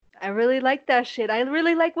 I really like that shit. I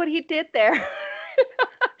really like what he did there.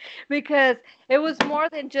 Because it was more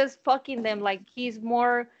than just fucking them. Like he's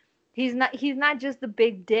not just the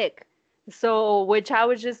big dick. So which I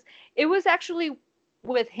was just it was actually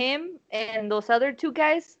with him and those other 2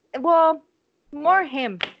 guys. Well, more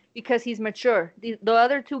him because he's mature. The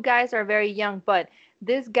other 2 guys are very young, but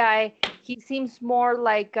this guy, he seems more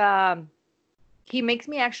like he makes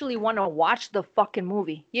me actually want to watch the fucking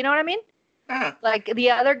movie. You know what I mean? Like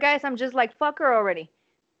the other guys, I'm just like, fuck her already.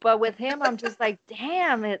 But with him, I'm just like,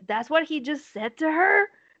 damn it, that's what he just said to her.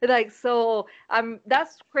 Like, so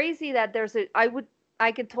that's crazy that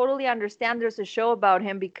I could totally understand there's a show about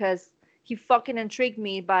him because he fucking intrigued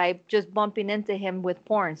me by just bumping into him with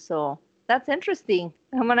porn. So that's interesting.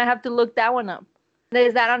 I'm gonna have to look that one up.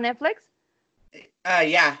 Is that on Netflix?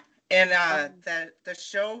 yeah, and the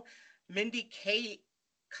show Mindy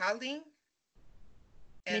Kaling,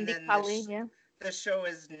 and Mindy then Kaling, yeah. the show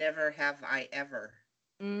is Never Have I Ever.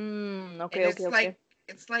 Okay, And okay.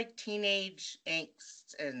 It's like teenage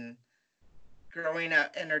angst and growing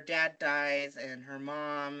up, and her dad dies, and her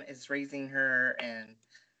mom is raising her, and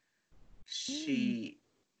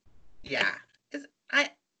yeah.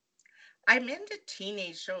 I'm into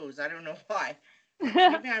teenage shows. I don't know why.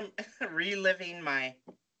 Maybe I'm reliving my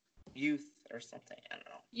youth or something. I don't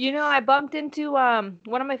know. You know, I bumped into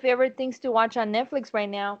one of my favorite things to watch on Netflix right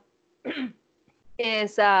now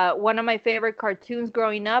is one of my favorite cartoons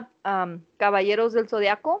growing up, Caballeros del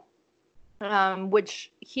Zodiaco,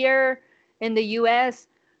 which here in the U.S.,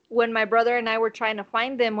 when my brother and I were trying to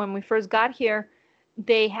find them when we first got here,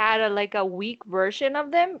 they had like a weak version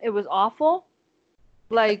of them. It was awful.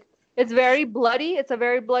 Like, it's very bloody. It's a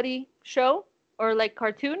very bloody show or like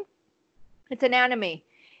cartoon. It's an anime.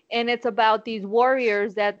 And it's about these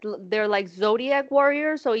warriors that they're like zodiac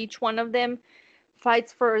warriors. So each one of them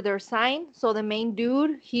fights for their sign. So the main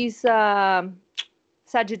dude, he's Sagittarius,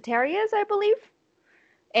 I believe.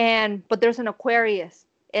 But there's an Aquarius.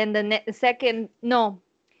 And the second, no,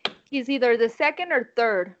 he's either the second or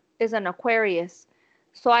third is an Aquarius.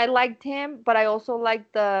 So I liked him, but I also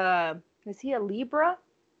liked is he a Libra?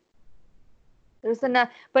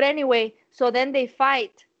 But anyway, so then they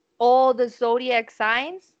fight all the zodiac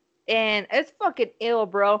signs, and it's fucking ill,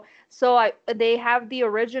 bro. So they have the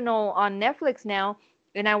original on Netflix now,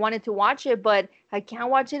 and I wanted to watch it, but I can't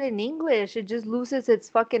watch it in English. It just loses its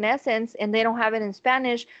fucking essence, and they don't have it in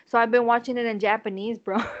Spanish. So I've been watching it in Japanese,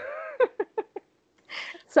 bro.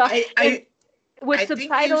 So with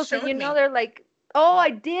subtitles, and they're like, oh, I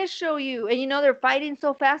did show you, and they're fighting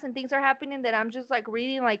so fast and things are happening that I'm just like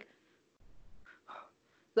reading like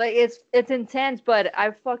it's intense, but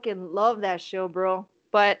I fucking love that show, bro.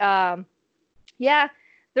 But yeah,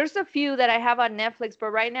 there's a few that I have on Netflix,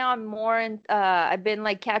 but right now I'm more in I've been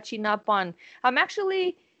like catching up on I'm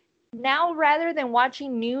actually now, rather than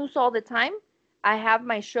watching news all the time, I have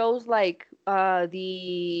my shows like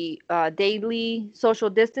the daily social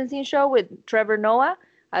distancing show with Trevor Noah.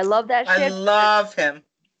 I love that shit. I love him.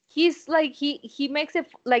 He's like he makes it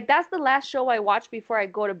like that's the last show I watch before I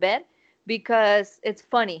go to bed because it's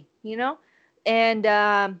funny, And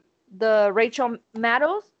the Rachel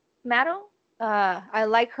Maddow, I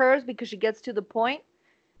like hers because she gets to the point.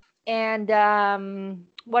 And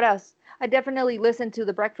what else? I definitely listen to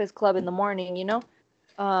The Breakfast Club in the morning,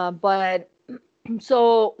 but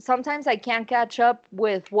so sometimes I can't catch up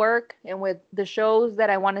with work and with the shows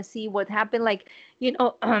that I want to see what happened. Like,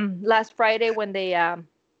 last Friday when they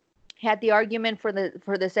had the argument for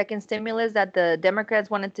the second stimulus that the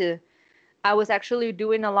Democrats wanted to. I was actually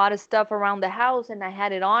doing a lot of stuff around the house and I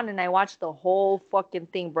had it on and I watched the whole fucking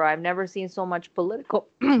thing, bro. I've never seen so much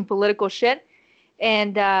political shit.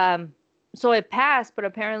 And so it passed, but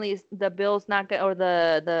apparently the bill's not or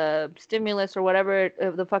the stimulus or whatever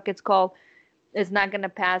the fuck it's called it's not gonna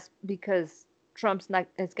pass because Trump's not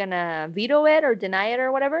is gonna veto it or deny it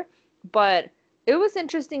or whatever. But it was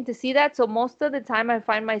interesting to see that. So most of the time I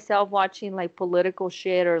find myself watching like political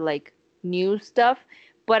shit or like news stuff,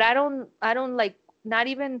 but I don't like not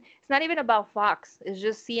even it's not even about Fox. It's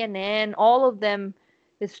just CNN, all of them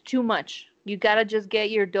is too much. You gotta just get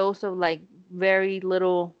your dose of like very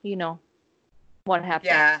little, what happened.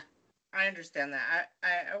 Yeah, I understand that.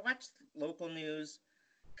 I watch local news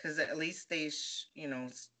because at least they,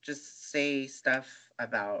 just say stuff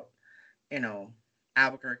about, you know,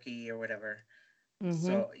 Albuquerque or whatever. Mhm.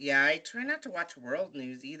 So, yeah, I try not to watch world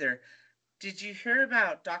news either. Did you hear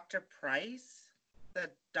about Dr. Price? The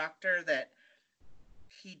doctor that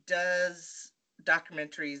he does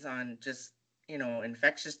documentaries on just,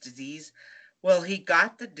 infectious disease. Well, he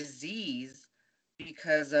got the disease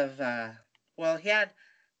because of, well,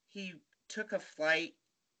 he took a flight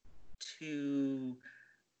to,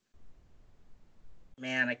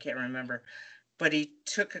 man, I can't remember, but he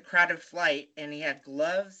took a crowded flight and he had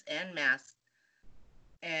gloves and mask,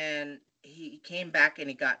 and he came back and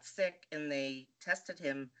he got sick, and they tested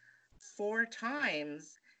him 4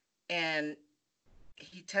 times, and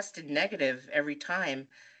he tested negative every time,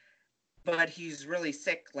 but he's really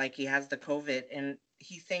sick, like he has the COVID, and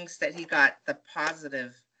he thinks that he got the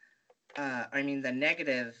positive, the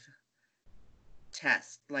negative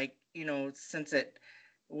test. Like, since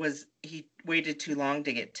he waited too long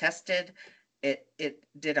to get tested, it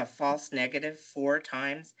did a false negative 4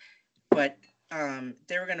 times, but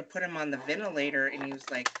they were going to put him on the ventilator, and he was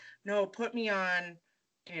like, no, put me on,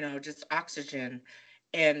 just oxygen.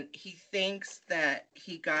 And he thinks that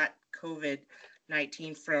he got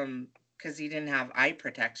COVID-19 because he didn't have eye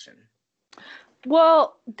protection.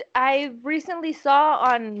 Well, I recently saw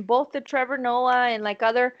on both the Trevor Noah and like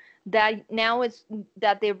other that now it's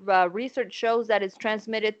that the research shows that it's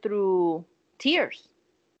transmitted through tears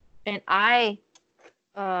and eye,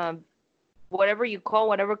 um, whatever you call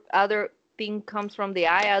whatever other thing comes from the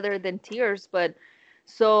eye other than tears, but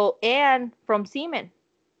so and from semen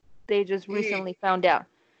they just recently found out,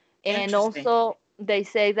 and Interesting. also they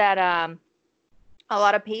say that a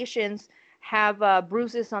lot of patients have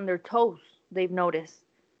bruises on their toes. They've noticed,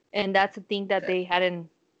 and that's a thing that Okay. they hadn't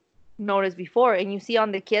noticed before. And you see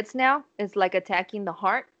on the kids now, it's like attacking the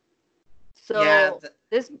heart. Yeah, So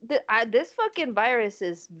this fucking virus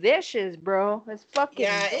is vicious, bro. It's fucking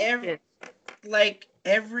vicious. like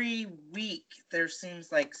every week there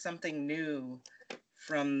seems like something new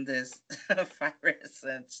from this virus.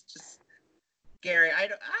 It's just scary. I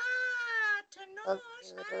don't. Tenoch,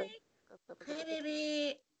 hi,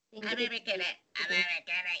 baby. Hi, baby, kitty. Hi, baby,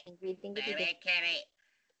 kitty. Baby, kitty.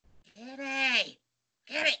 Kitty.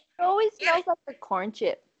 Kitty. He always Kitty. smells like a corn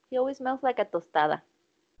chip. He always smells like a tostada.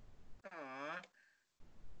 Aw.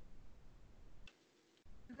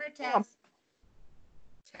 Hi, Yeah. Taz.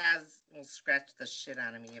 Taz will scratch the shit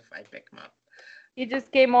out of me if I pick him up. He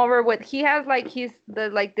just came over with he has like he's the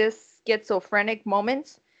like this schizophrenic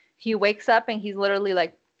moments. He wakes up and he's literally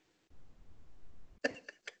like,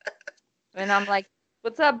 and I'm like,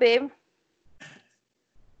 "What's up, babe?"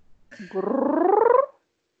 Grrrr.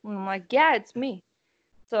 I'm like, "Yeah, it's me."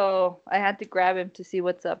 So I had to grab him to see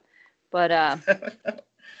what's up. But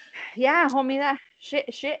yeah, homie, that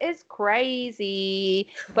shit is crazy.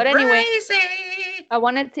 But anyway, Crazy. I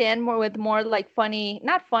wanted to end more with more like funny,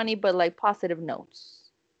 not funny, but like positive notes.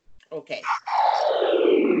 Okay.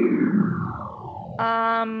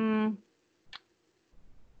 Um,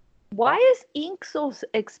 why is ink so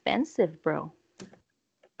expensive, bro?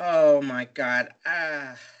 Oh my God.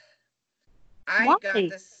 I got Why?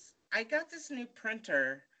 this. I got this new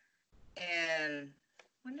printer, and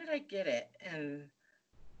when did I get it? In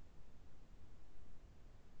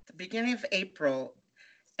the beginning of April,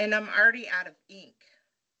 and I'm already out of ink.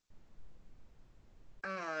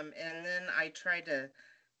 And then I tried to,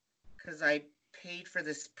 because I paid for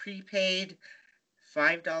this prepaid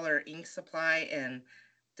 $5 ink supply, and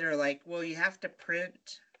they're like, well, you have to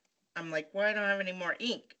print. I'm like, well, I don't have any more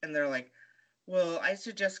ink. And they're like, well, I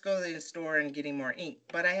suggest go to the store and getting more ink.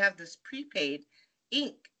 But I have this prepaid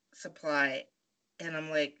ink supply. And I'm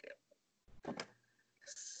like,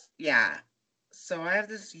 yeah. So I have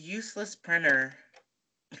this useless printer.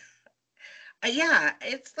 Yeah,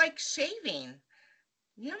 it's like shaving.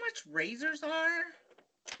 You know how much razors are?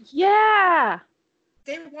 Yeah.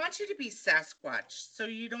 They want you to be Sasquatch so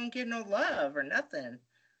you don't get no love or nothing.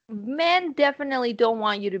 Men definitely don't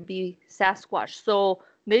want you to be Sasquatch. So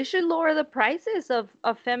they should lower the prices of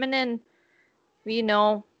feminine, you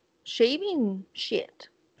know, shaving shit.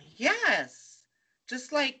 Yes.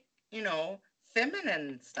 Just like,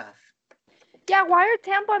 feminine stuff. Yeah, why are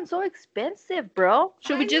tampons so expensive, bro?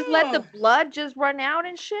 Should we I just let the know. blood just run out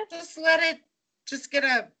and shit? Just get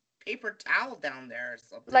a paper towel down there or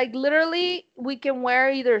something. Like literally, we can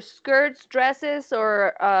wear either skirts, dresses,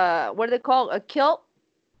 or what are they called? A kilt?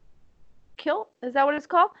 Kilt? Is that what it's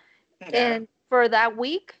called? Yeah. And for that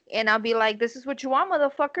week, and I'll be like, this is what you want,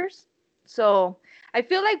 motherfuckers. So I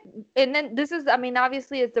feel like, and then this is, I mean,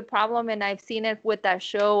 obviously it's the problem, and I've seen it with that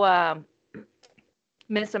show,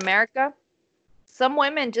 Miss America. Some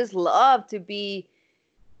women just love to be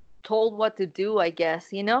told what to do, I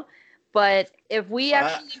guess, you know? But if we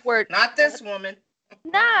actually were, Not this woman.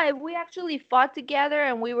 nah, if we actually fought together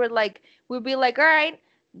and we were like, we'd be like, all right,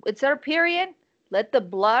 it's our period. Let the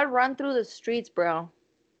blood run through the streets, bro.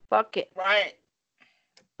 Fuck it. Right.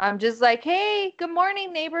 I'm just like, hey, good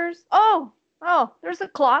morning, neighbors. Oh, there's a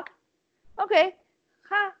clock. Okay.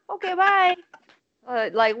 Huh, okay, bye.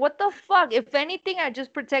 Like, what the fuck? If anything, I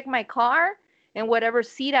just protect my car and whatever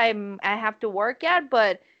seat I have to work at.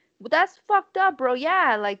 But that's fucked up, bro.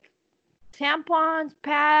 Yeah, like tampons,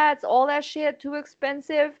 pads, all that shit, too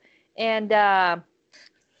expensive. And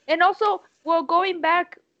also, well, going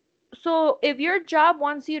back, so if your job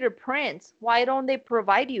wants you to print, why don't they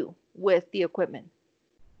provide you with the equipment?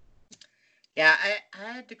 Yeah,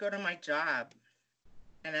 I had to go to my job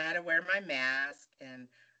and I had to wear my mask. And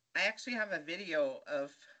I actually have a video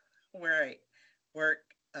of where I work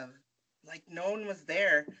of like no one was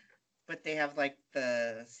there, but they have like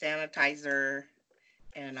the sanitizer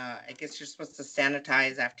and I guess you're supposed to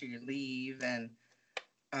sanitize after you leave. And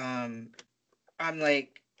um, I'm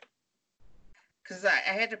like, because I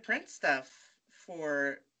had to print stuff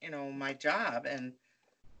for, my job.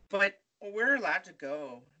 But we're allowed to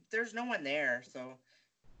go. There's no one there. So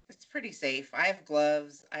it's pretty safe. I have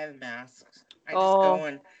gloves. I have masks. I just Oh, go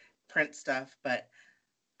and print stuff. But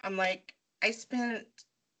I'm like,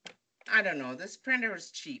 I don't know, this printer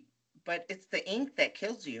was cheap, but it's the ink that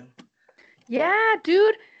kills you. yeah,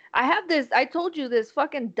 dude. I have this, I told you, this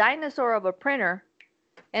fucking dinosaur of a printer.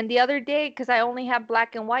 And the other day, because I only have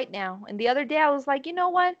black and white now, and the other day I was like, you know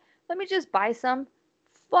what? Let me just buy some.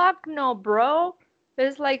 Fuck no, bro.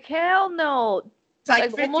 It's like, hell no. It's like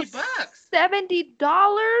Like 50 almost bucks. $70.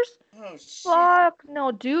 Oh, shit. Fuck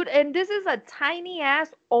no, dude. And this is a tiny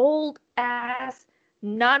ass, old ass,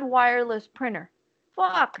 not wireless printer.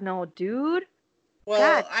 Fuck no, dude. God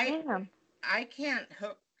Well, damn. I can't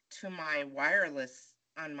hook to my wireless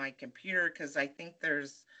on my computer because I think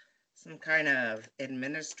there's some kind of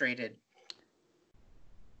administrated,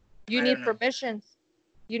 You I don't need know. permissions.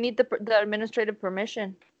 You need the administrative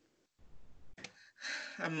permission.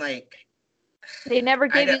 I'm like, They never I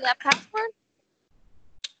gave you don't, that password?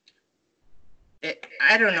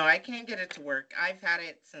 I don't know. I can't get it to work. I've had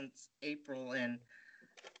it since April and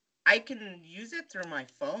I can use it through my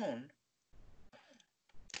phone,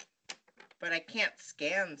 but I can't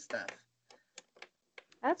scan stuff.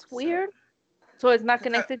 That's So, weird. So it's not 'cause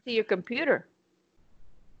connected to your computer.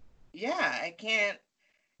 yeah, I can't.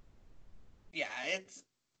 Yeah,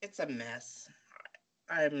 it's a mess.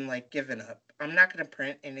 I'm like giving up. I'm not gonna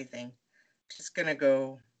print anything. Just gonna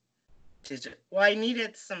go digital. Well, I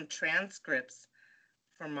needed some transcripts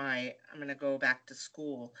for I'm gonna go back to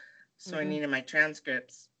school, so I Hmm. needed my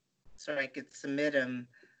transcripts so I could submit them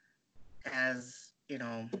as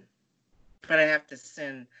but I have to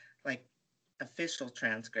send like official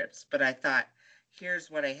transcripts. But I thought, here's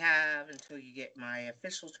what I have until you get my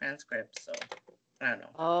official transcripts. So I don't know.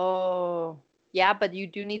 Oh, yeah, but you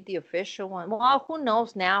do need the official one. Well, who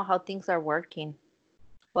knows now how things are working.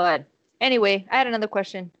 But anyway, I had another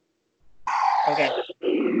question. Okay.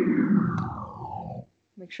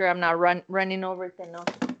 Make sure I'm not running over it. No.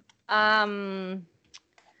 Um.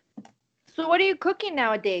 So what are you cooking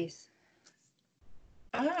nowadays?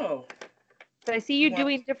 Oh, So I see you you want?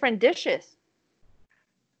 doing different dishes.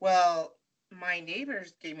 Well, my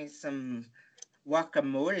neighbors gave me some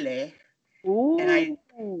guacamole, and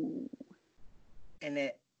Ooh.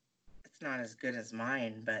 it's not as good as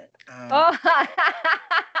mine, but Oh.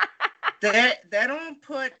 they don't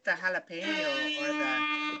put the jalapeno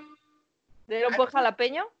They don't I put put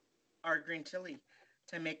jalapeno? our green chili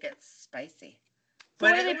to make it spicy, So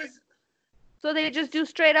but what do it they? was So they just do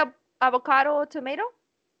straight up avocado or tomato?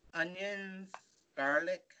 onions,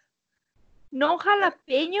 garlic, No but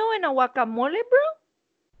jalapeno in a guacamole, bro?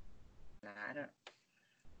 I don't.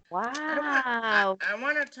 I don't want. Wow. I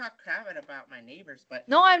want to talk crap about my neighbors, but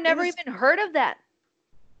No, I've it never was. even heard of that.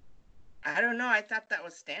 I don't know. I thought that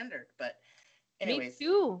was standard, but Me anyways,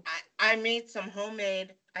 too. I made some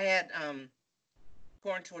homemade. I had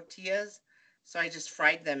corn tortillas, so I just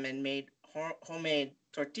fried them and made homemade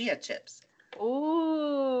tortilla chips.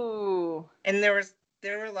 Ooh. And there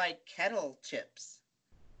were like kettle chips.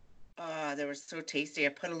 They were so tasty. I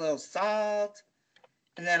put a little salt,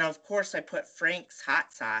 and then of course I put Frank's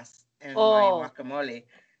hot sauce in my Oh, guacamole,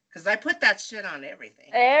 because I put that shit on everything.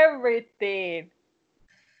 everything.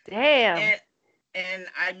 Damn. And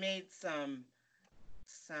I made some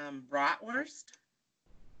bratwurst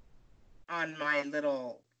on my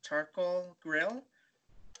little charcoal grill,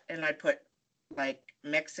 and I put like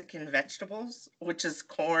Mexican vegetables, which is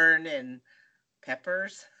corn and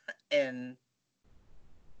peppers, and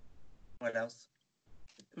what else?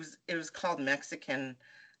 It was called Mexican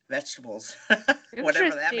vegetables,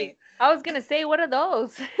 whatever that Interesting. means. I was gonna say, what are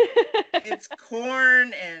those? It's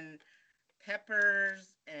corn and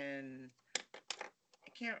peppers, and I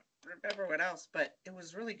can't remember what else, but it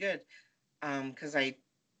was really good. Because I,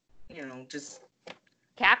 just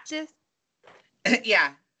Cactus?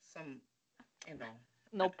 yeah, some, you know,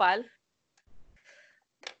 Nopal?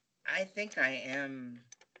 I think I am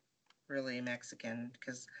really Mexican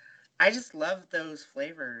because I just love those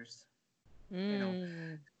flavors.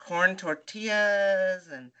 Mm. Corn tortillas,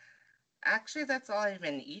 and actually that's all I've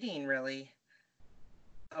been eating really.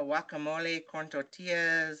 A guacamole, corn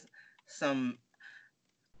tortillas, some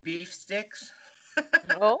beef sticks.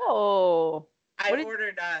 Oh. I What did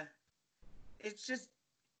ordered it's just,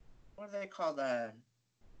 what are they called? The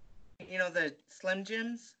Slim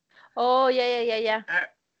Jims. Oh, yeah, yeah, yeah, I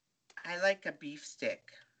I like a beef stick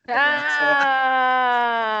every once in a while.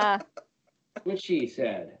 yeah. Ah. What she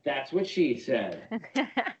said. That's what she said.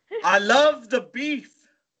 I love the beef.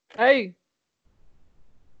 Hey.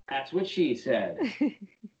 That's what she said.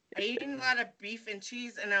 I eat a lot of beef and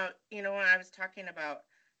cheese, and when I was talking about,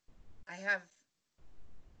 I have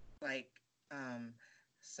like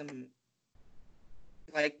some,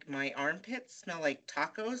 like, my armpits smell like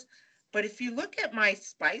tacos, but if you look at my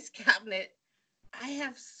spice cabinet, I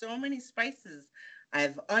have so many spices. I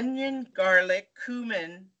have onion, garlic,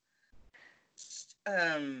 cumin,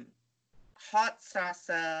 um, hot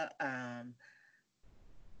salsa. I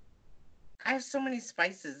have so many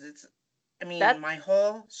spices. That My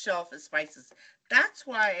whole shelf is spices. That's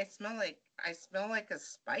why I smell like a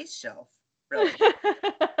spice shelf, really.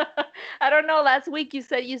 I don't know. Last week you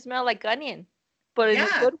said you smell like onion, but in a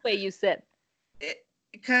Yeah, good way, you said.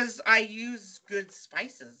 because I use good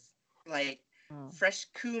spices like Oh. fresh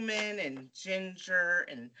cumin and ginger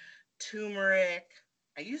and turmeric.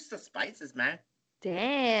 I use the spices, man.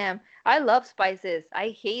 Damn. I love spices. I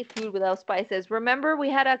hate food without spices. Remember we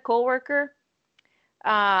had a coworker,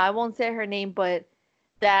 I won't say her name, but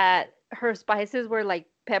that her spices were like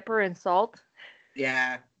pepper and salt.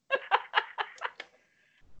 Yeah,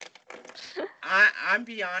 I'm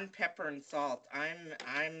beyond pepper and salt.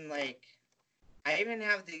 I'm like, I even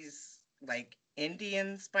have these like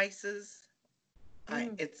Indian spices.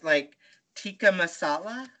 Mm. It's like tikka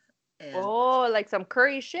masala, and Oh, like some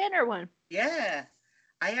curry shit or one. yeah,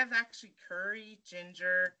 I have actually curry,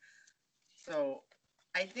 ginger. So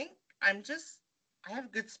I think I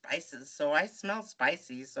have good spices, so I smell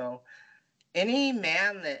spicy. So any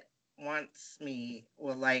man that wants me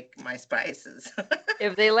will like my spices.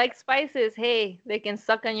 If they like spices, hey, they can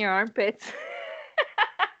suck on your armpits.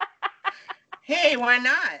 Hey, why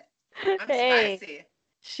not? I'm Hey, spicy.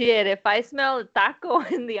 shit, if I smell a taco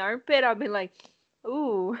in the armpit, I'll be like,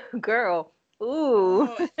 ooh, girl, ooh.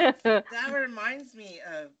 Oh, that reminds me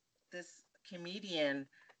of this comedian.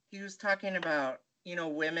 He was talking about,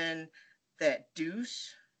 women that douche,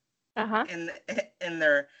 Uh-huh. and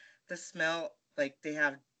they're the smell, like they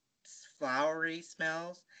have flowery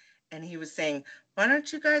smells, and he was saying, why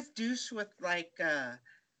don't you guys douche with like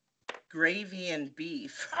gravy and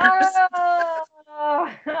beef or something? Oh,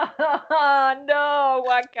 no,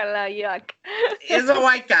 guacala, yuck. Is a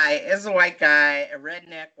white guy, a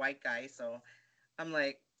redneck white guy. So I'm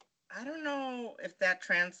like, I don't know if that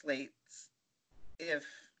translates if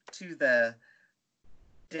to the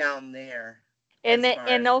down there And as then, far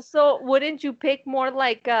and as, also, wouldn't you pick more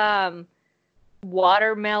like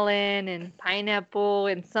watermelon and pineapple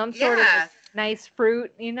and some sort of like yeah, nice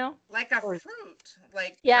fruit, you know? like a Or fruit,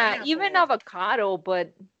 like yeah, even pineapple. avocado,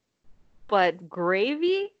 but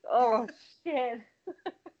gravy? Oh shit.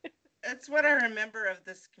 That's what I remember of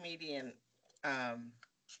this comedian um,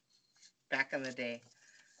 back in the day.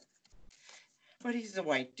 But he's a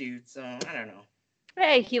white dude, so I don't know.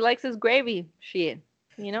 Hey, he likes his gravy. Shit,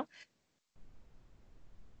 you know?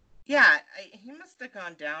 Yeah, he must have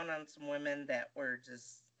gone down on some women that were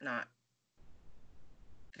just not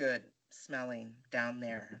good smelling down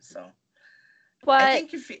there. So I But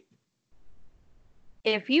think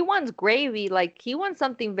if he wants gravy, like he wants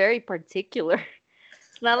something very particular.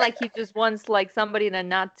 It's not like he just wants like somebody to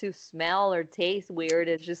not to smell or taste weird.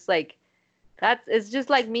 It's just like it's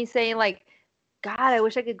just like me saying like, God, I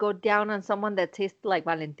wish I could go down on someone that tastes like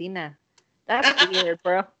Valentina. That's weird,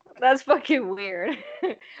 bro. That's fucking weird.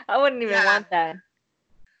 I wouldn't even Yeah. want that.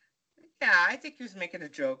 Yeah, I think he was making a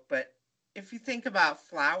joke, but if you think about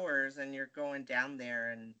flowers and you're going down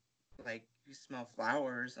there and like you smell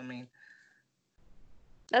flowers, I mean,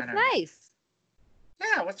 I That's don't know. nice.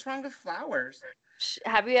 Yeah, what's wrong with flowers?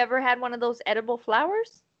 Have you ever had one of those edible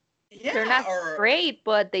flowers? They're Yeah, not or great,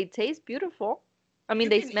 but they taste beautiful. I mean, you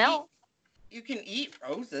they can eat smell. you can eat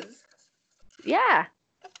roses. Yeah.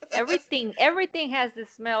 Everything has the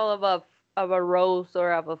smell of a rose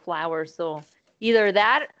or of a flower. So either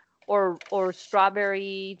that or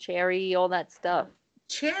strawberry, cherry, all that stuff.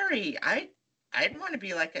 Cherry, I'd want to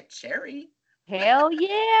be like a cherry. Hell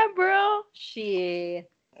yeah, bro. Shit.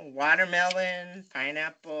 Watermelon,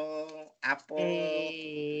 pineapple, apple.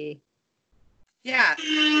 Hey. Yeah,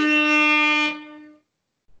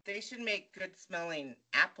 they should make good smelling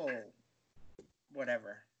apple,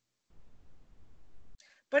 whatever.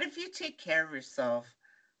 But if you take care of yourself,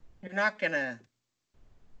 you're not gonna.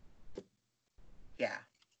 Yeah.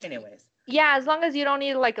 Anyways. Yeah, as long as you don't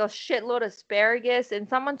eat like a shitload of asparagus. And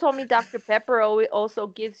someone told me Dr. Pepper also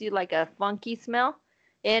gives you like a funky smell.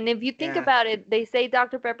 And if you think Yeah. about it, they say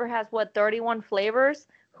Dr. Pepper has what, 31 flavors?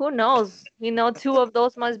 Who knows? You know, two of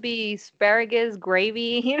those must be asparagus,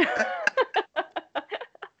 gravy, you know.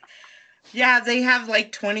 Yeah, they have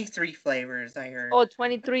like 23 flavors, I heard. Oh,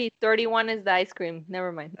 23, 31 is the ice cream.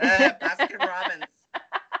 Never mind. Baskin Robbins.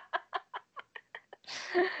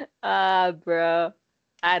 Bro.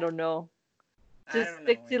 I don't know. I Just don't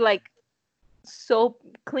stick know to either. like soap.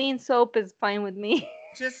 Clean soap is fine with me.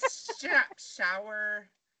 Just shower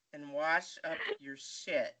and wash up your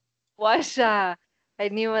shit. Wash. I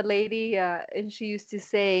knew a lady, and she used to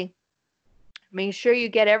say, make sure you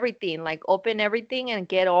get everything, like open everything and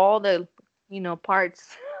get all the,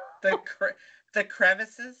 parts. The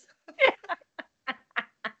crevices.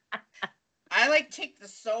 I like take the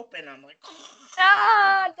soap and I'm like,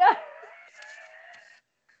 Ah, no.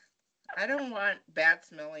 I don't want bad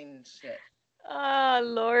smelling shit. Ah,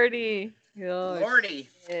 Lordy. Oh, Lordy.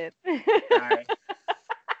 shit. Sorry.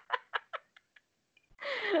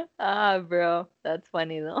 Ah, bro. That's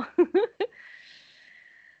funny though.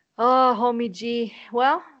 Oh, homie G.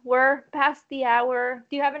 Well, we're past the hour.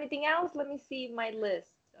 Do you have anything else? Let me see my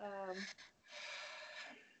list.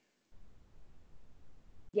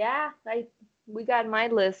 Yeah, we got my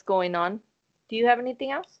list going on. Do you have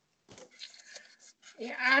anything else?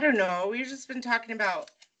 Yeah, I don't know. We've just been talking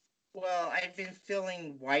about, well, I've been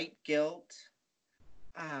feeling white guilt.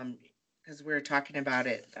 Because we were talking about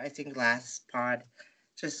it, I think last pod,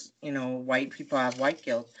 just, white people have white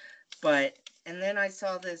guilt. And then I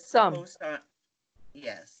saw this Some. post on,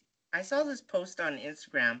 yes, I saw this post on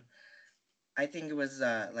Instagram. I think it was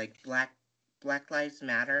like Black Lives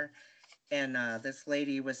Matter. And this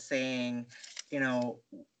lady was saying, you know,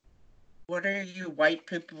 what are you white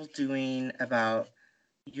people doing about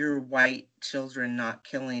your white children not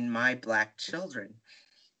killing my black children?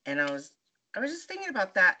 And I was just thinking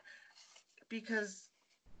about that because,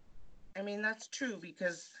 I mean, that's true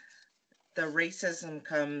because the racism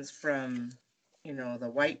comes from, the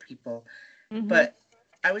white people. Mm-hmm. But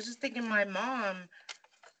I was just thinking my mom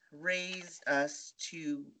raised us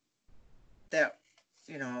to that,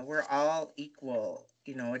 we're all equal.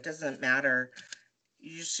 It doesn't matter.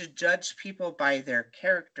 You should judge people by their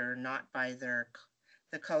character, not by the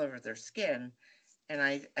color of their skin. And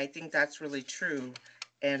I think that's really true.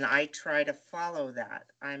 And I try to follow that.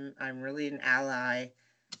 I'm really an ally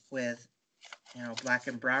with, black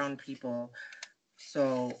and brown people.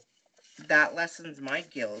 So that lessens my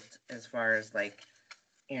guilt as far as like,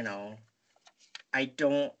 you know, I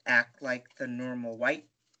don't act like the normal white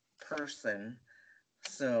person.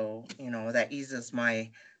 So, that eases my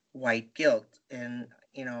white guilt. And,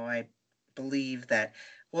 I believe that,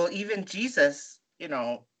 well, even Jesus,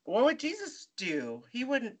 what would Jesus do? He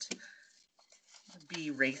wouldn't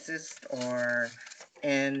be racist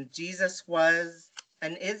and Jesus was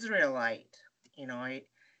an Israelite.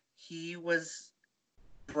 He was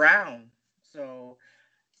brown. So,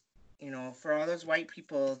 for all those white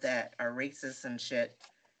people that are racist and shit,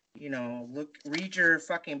 read your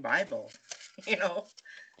fucking Bible, you know?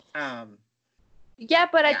 Um, Yeah,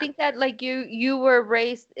 but I yeah. think that like you were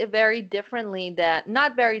raised very differently, that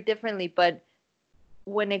not very differently, but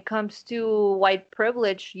when it comes to white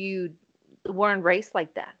privilege, you weren't raised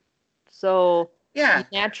like that. So Yeah.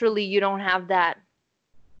 naturally you don't have that,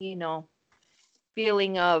 you know,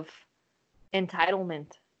 feeling of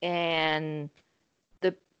entitlement and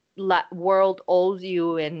world owes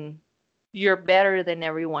you and you're better than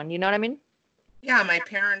everyone. You know what I mean? Yeah, my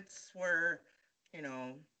parents were, you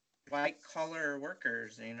know, white collar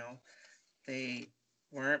workers, they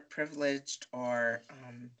weren't privileged or,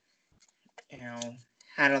 you know,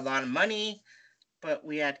 had a lot of money, but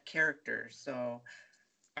we had character. So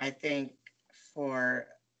I think for,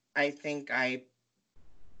 I think I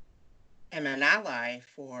am an ally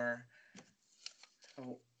for,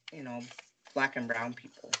 oh, you know, black and brown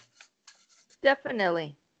people.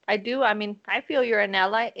 Definitely. I do. I mean, I feel you're an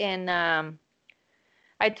ally, and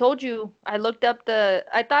I told you I looked up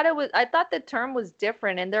I thought the term was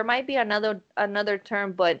different, and there might be another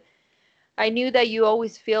term, but I knew that you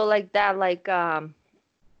always feel like that, like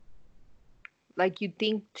you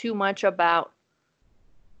think too much about,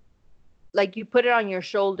 like you put it on your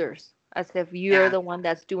shoulders as if you're Yeah. the one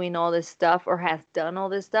that's doing all this stuff or has done all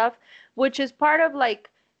this stuff, which is part of like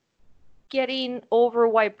getting over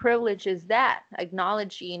white privilege, is that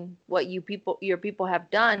acknowledging what your people have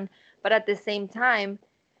done, but at the same time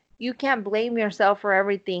you can't blame yourself for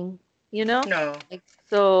everything, you know? No. Like,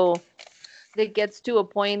 so it gets to a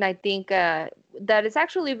point, I think, that it's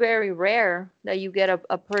actually very rare that you get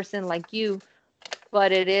a person like you,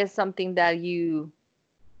 but it is something that you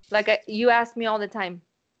ask me all the time,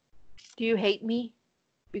 do you hate me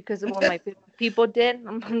because of what my people did?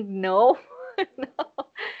 I'm like, no, no.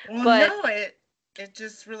 Well, But no, it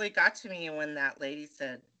just really got to me when that lady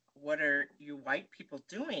said, "What are you white people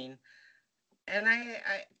doing?" And I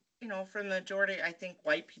for the majority, I think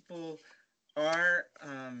white people are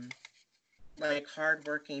like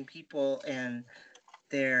hardworking people, and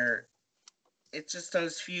they're it's just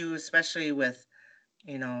those few, especially with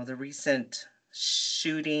the recent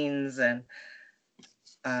shootings and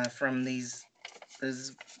from these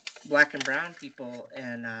black and brown people,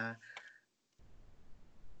 and I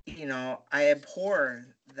abhor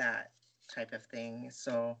that type of thing.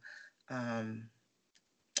 So, um,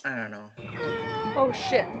 I don't know. oh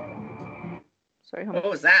shit, sorry, What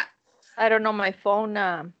was that? I don't know, my phone,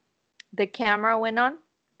 the camera went on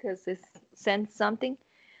because it sent something.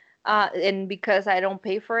 And because I don't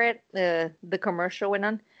pay for it, the commercial went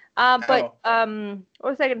on. But Oh,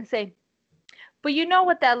 what was I gonna say? But you know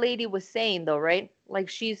what that lady was saying though, right? Like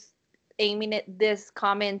she's aiming at this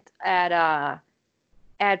comment at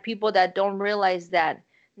people that don't realize that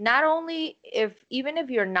not only if even if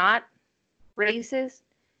you're not racist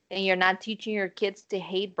and you're not teaching your kids to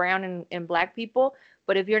hate brown and black people,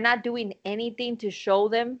 but if you're not doing anything to show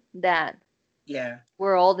them that yeah.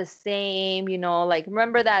 we're all the same, like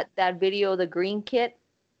remember that video, the green kid?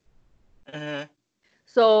 Hmm.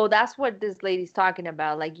 So that's what this lady's talking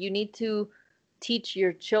about. Like you need to teach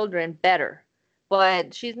your children better.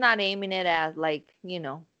 But she's not aiming it at like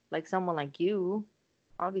someone like you,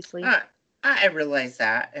 obviously. I realize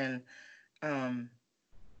that, and um,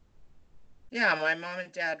 yeah, my mom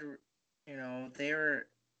and dad, they were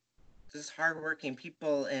just hardworking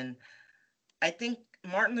people, and I think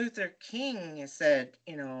Martin Luther King said,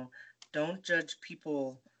 don't judge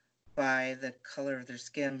people by the color of their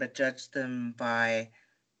skin, but judge them by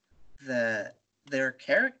their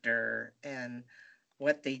character and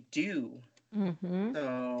what they do. Mm-hmm.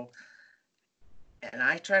 So, and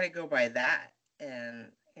I try to go by that. And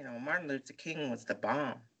Martin Luther King was the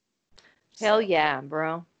bomb. Hell So, yeah,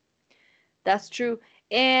 bro. That's true.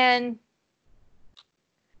 And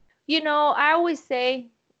I always say,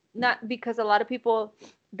 not because a lot of people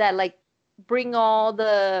that like bring all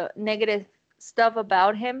the negative stuff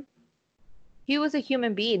about him, he was a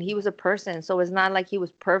human being. He was a person. So it's not like he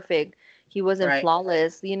was perfect. He wasn't right,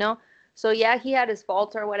 flawless. So yeah, he had his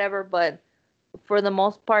faults or whatever, but for the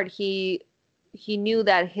most part, he knew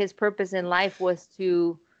that his purpose in life was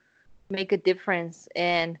to make a difference.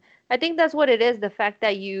 And I think that's what it is, the fact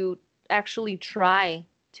that you actually try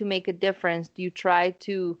to make a difference. You try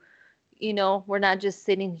to, we're not just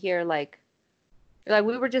sitting here like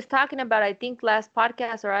we were just talking about, I think last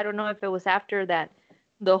podcast, or I don't know if it was after that,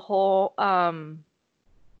 the whole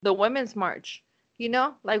the women's march,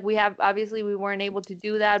 like we have, obviously we weren't able to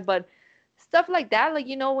do that, but stuff like that, like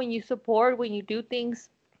when you support, when you do things,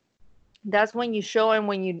 that's when you show,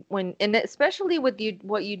 and and especially with you,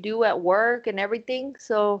 what you do at work and everything.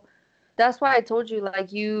 So that's why I told you,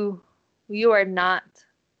 like, you are not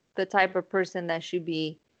the type of person that should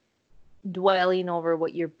be dwelling over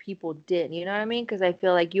what your people did, you know what I mean? Because I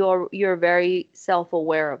feel like you're very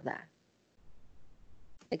self-aware of that,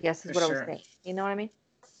 I guess is for what I was sure. saying, you know what I mean?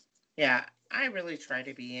 Yeah, I really try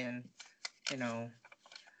to be in, you know,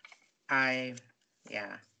 I,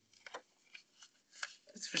 yeah,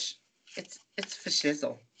 it's for, it's for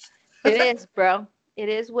shizzle. It is, bro. It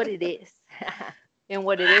is what it is. And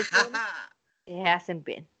what it is, it hasn't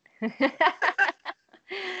been. I'm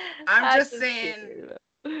I'm just saying,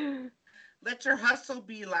 kidding. let your hustle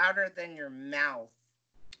be louder than your mouth.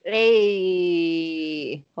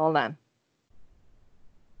 Hey, hold on.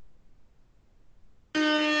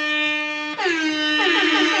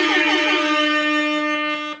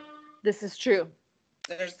 This is true.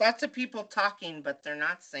 There's lots of people talking, but they're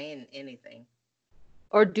not saying anything.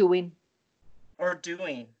 Or doing. Or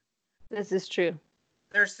doing. This is true.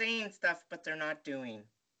 They're saying stuff, but they're not doing.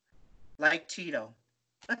 Like Tito.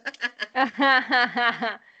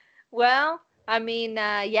 Well, I mean,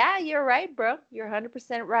 yeah, you're right, bro. You're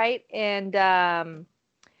 100% right. And,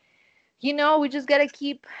 we just got to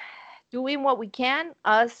keep doing what we can.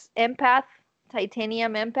 Us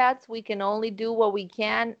titanium empaths, we can only do what we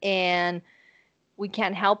can and we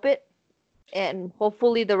can't help it. And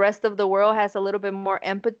hopefully the rest of the world has a little bit more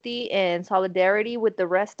empathy and solidarity with the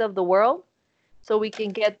rest of the world so we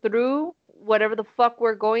can get through whatever the fuck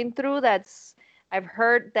we're going through. I've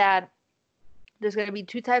heard that there's going to be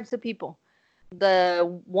two types of people.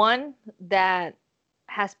 The one that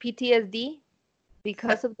has PTSD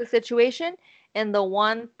because of the situation, and the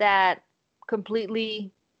one that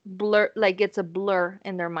completely gets a blur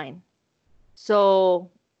in their mind. So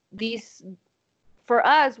these, for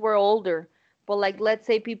us, we're older, but like, let's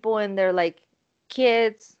say people in their like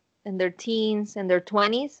kids and their teens and their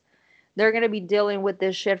 20s, they're going to be dealing with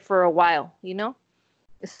this shit for a while,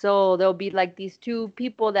 So there'll be like these two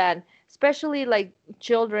people that, especially like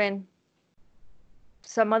children,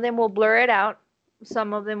 some of them will blur it out,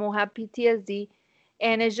 some of them will have PTSD,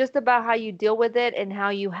 and it's just about how you deal with it and how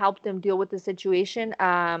you help them deal with the situation.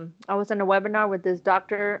 I was on a webinar with this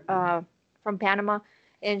doctor from Panama,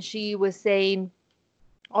 and she was saying,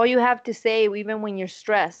 all you have to say, even when you're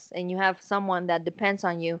stressed and you have someone that depends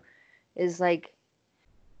on you, is like,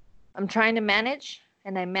 I'm trying to manage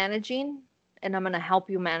and I'm managing and I'm going to help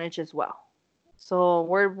you manage as well. So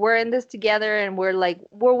we're in this together, and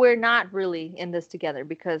we're not really in this together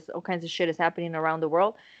because all kinds of shit is happening around the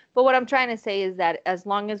world. But what I'm trying to say is that as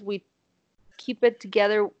long as we keep it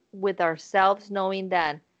together with ourselves, knowing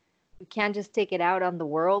that we can't just take it out on the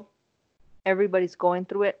world, everybody's going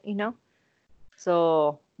through it,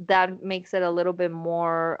 So that makes it a little bit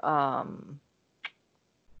more, I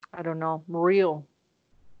don't know, real.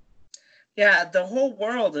 Yeah, the whole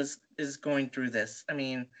world is going through this. I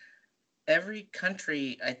mean, every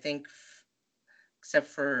country, I think, except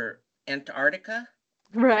for Antarctica.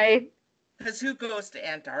 Right. Because who goes to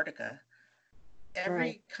Antarctica?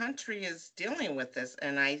 Every country is dealing with this.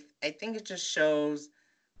 And I think it just shows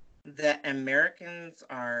that Americans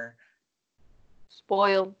are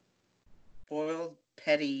spoiled,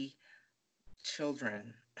 petty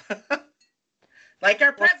children. Like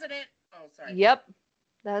our president. Oh, sorry. Yep,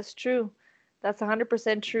 that's true. That's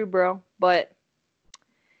 100% true, bro. But,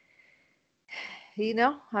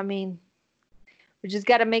 I mean, we just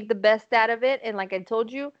got to make the best out of it. And like I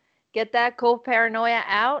told you, get that cold paranoia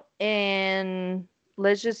out and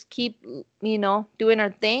let's just keep, doing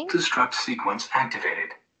our thing. Destruct sequence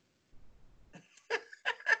activated.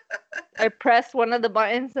 I pressed one of the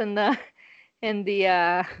buttons in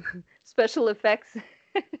the special effects.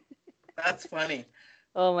 That's funny.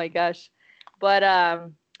 Oh my gosh. But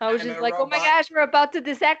I was just like, robot. Oh my gosh, we're about to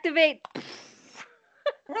deactivate.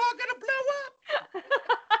 We're all gonna blow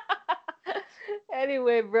up.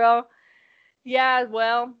 Anyway, bro. Yeah,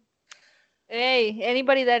 well, hey,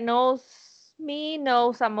 anybody that knows me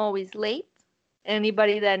knows I'm always late.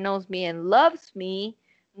 Anybody that knows me and loves me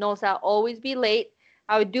knows I'll always be late.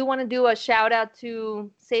 I do want to do a shout out to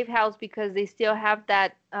Safe House because they still have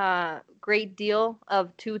that great deal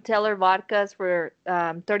of 2 Teller vodkas for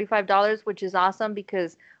 $35, which is awesome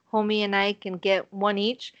because homie and I can get one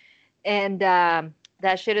each. And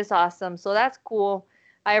that shit is awesome. So that's cool.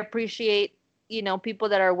 I appreciate, people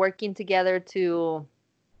that are working together to,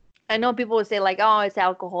 I know people would say like, oh, it's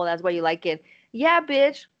alcohol. That's why you like it. Yeah,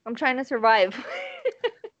 bitch. I'm trying to survive.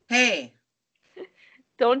 Hey.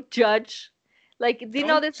 Don't judge. Like, this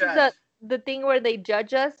is the thing where they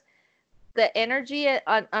judge us. The energy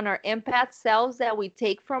on our empath cells that we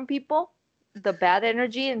take from people, the bad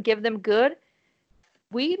energy, and give them good.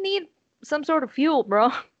 We need some sort of fuel,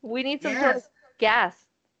 bro. We need some sort of gas.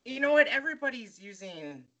 You know what? Everybody's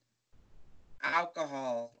using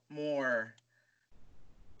alcohol more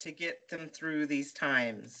to get them through these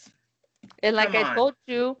times. And like I told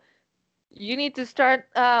you, you need to start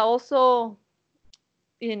also,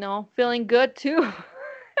 feeling good too.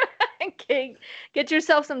 Get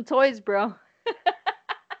yourself some toys, bro.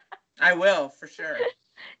 I will, for sure.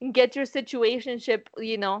 And get your situationship,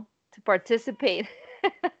 to participate.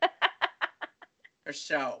 for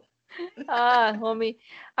show. Homie.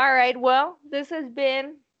 All right. Well, this has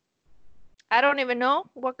been, I don't even know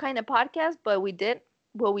what kind of podcast, but we did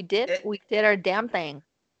what we did. It, We did our damn thing.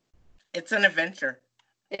 it's an adventure.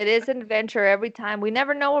 It is an adventure every time. We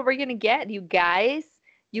never know what we're going to get, you guys.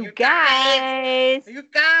 You You guys. You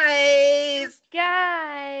guys.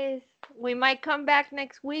 Guys. We might come back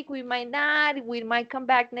next week. We might not. We might come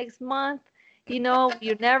back next month. You know,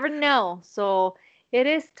 you never know. So it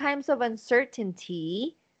is times of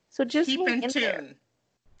uncertainty. So just Keep hang in in there. tune.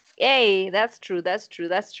 Hey, that's true. That's true.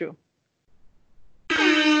 That's true.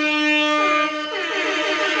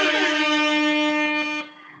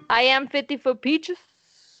 I am 50 Foot Peaches.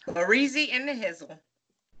 Larizi in the Hizzle.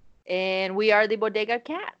 And we are the Bodega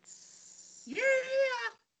Cats. Yay!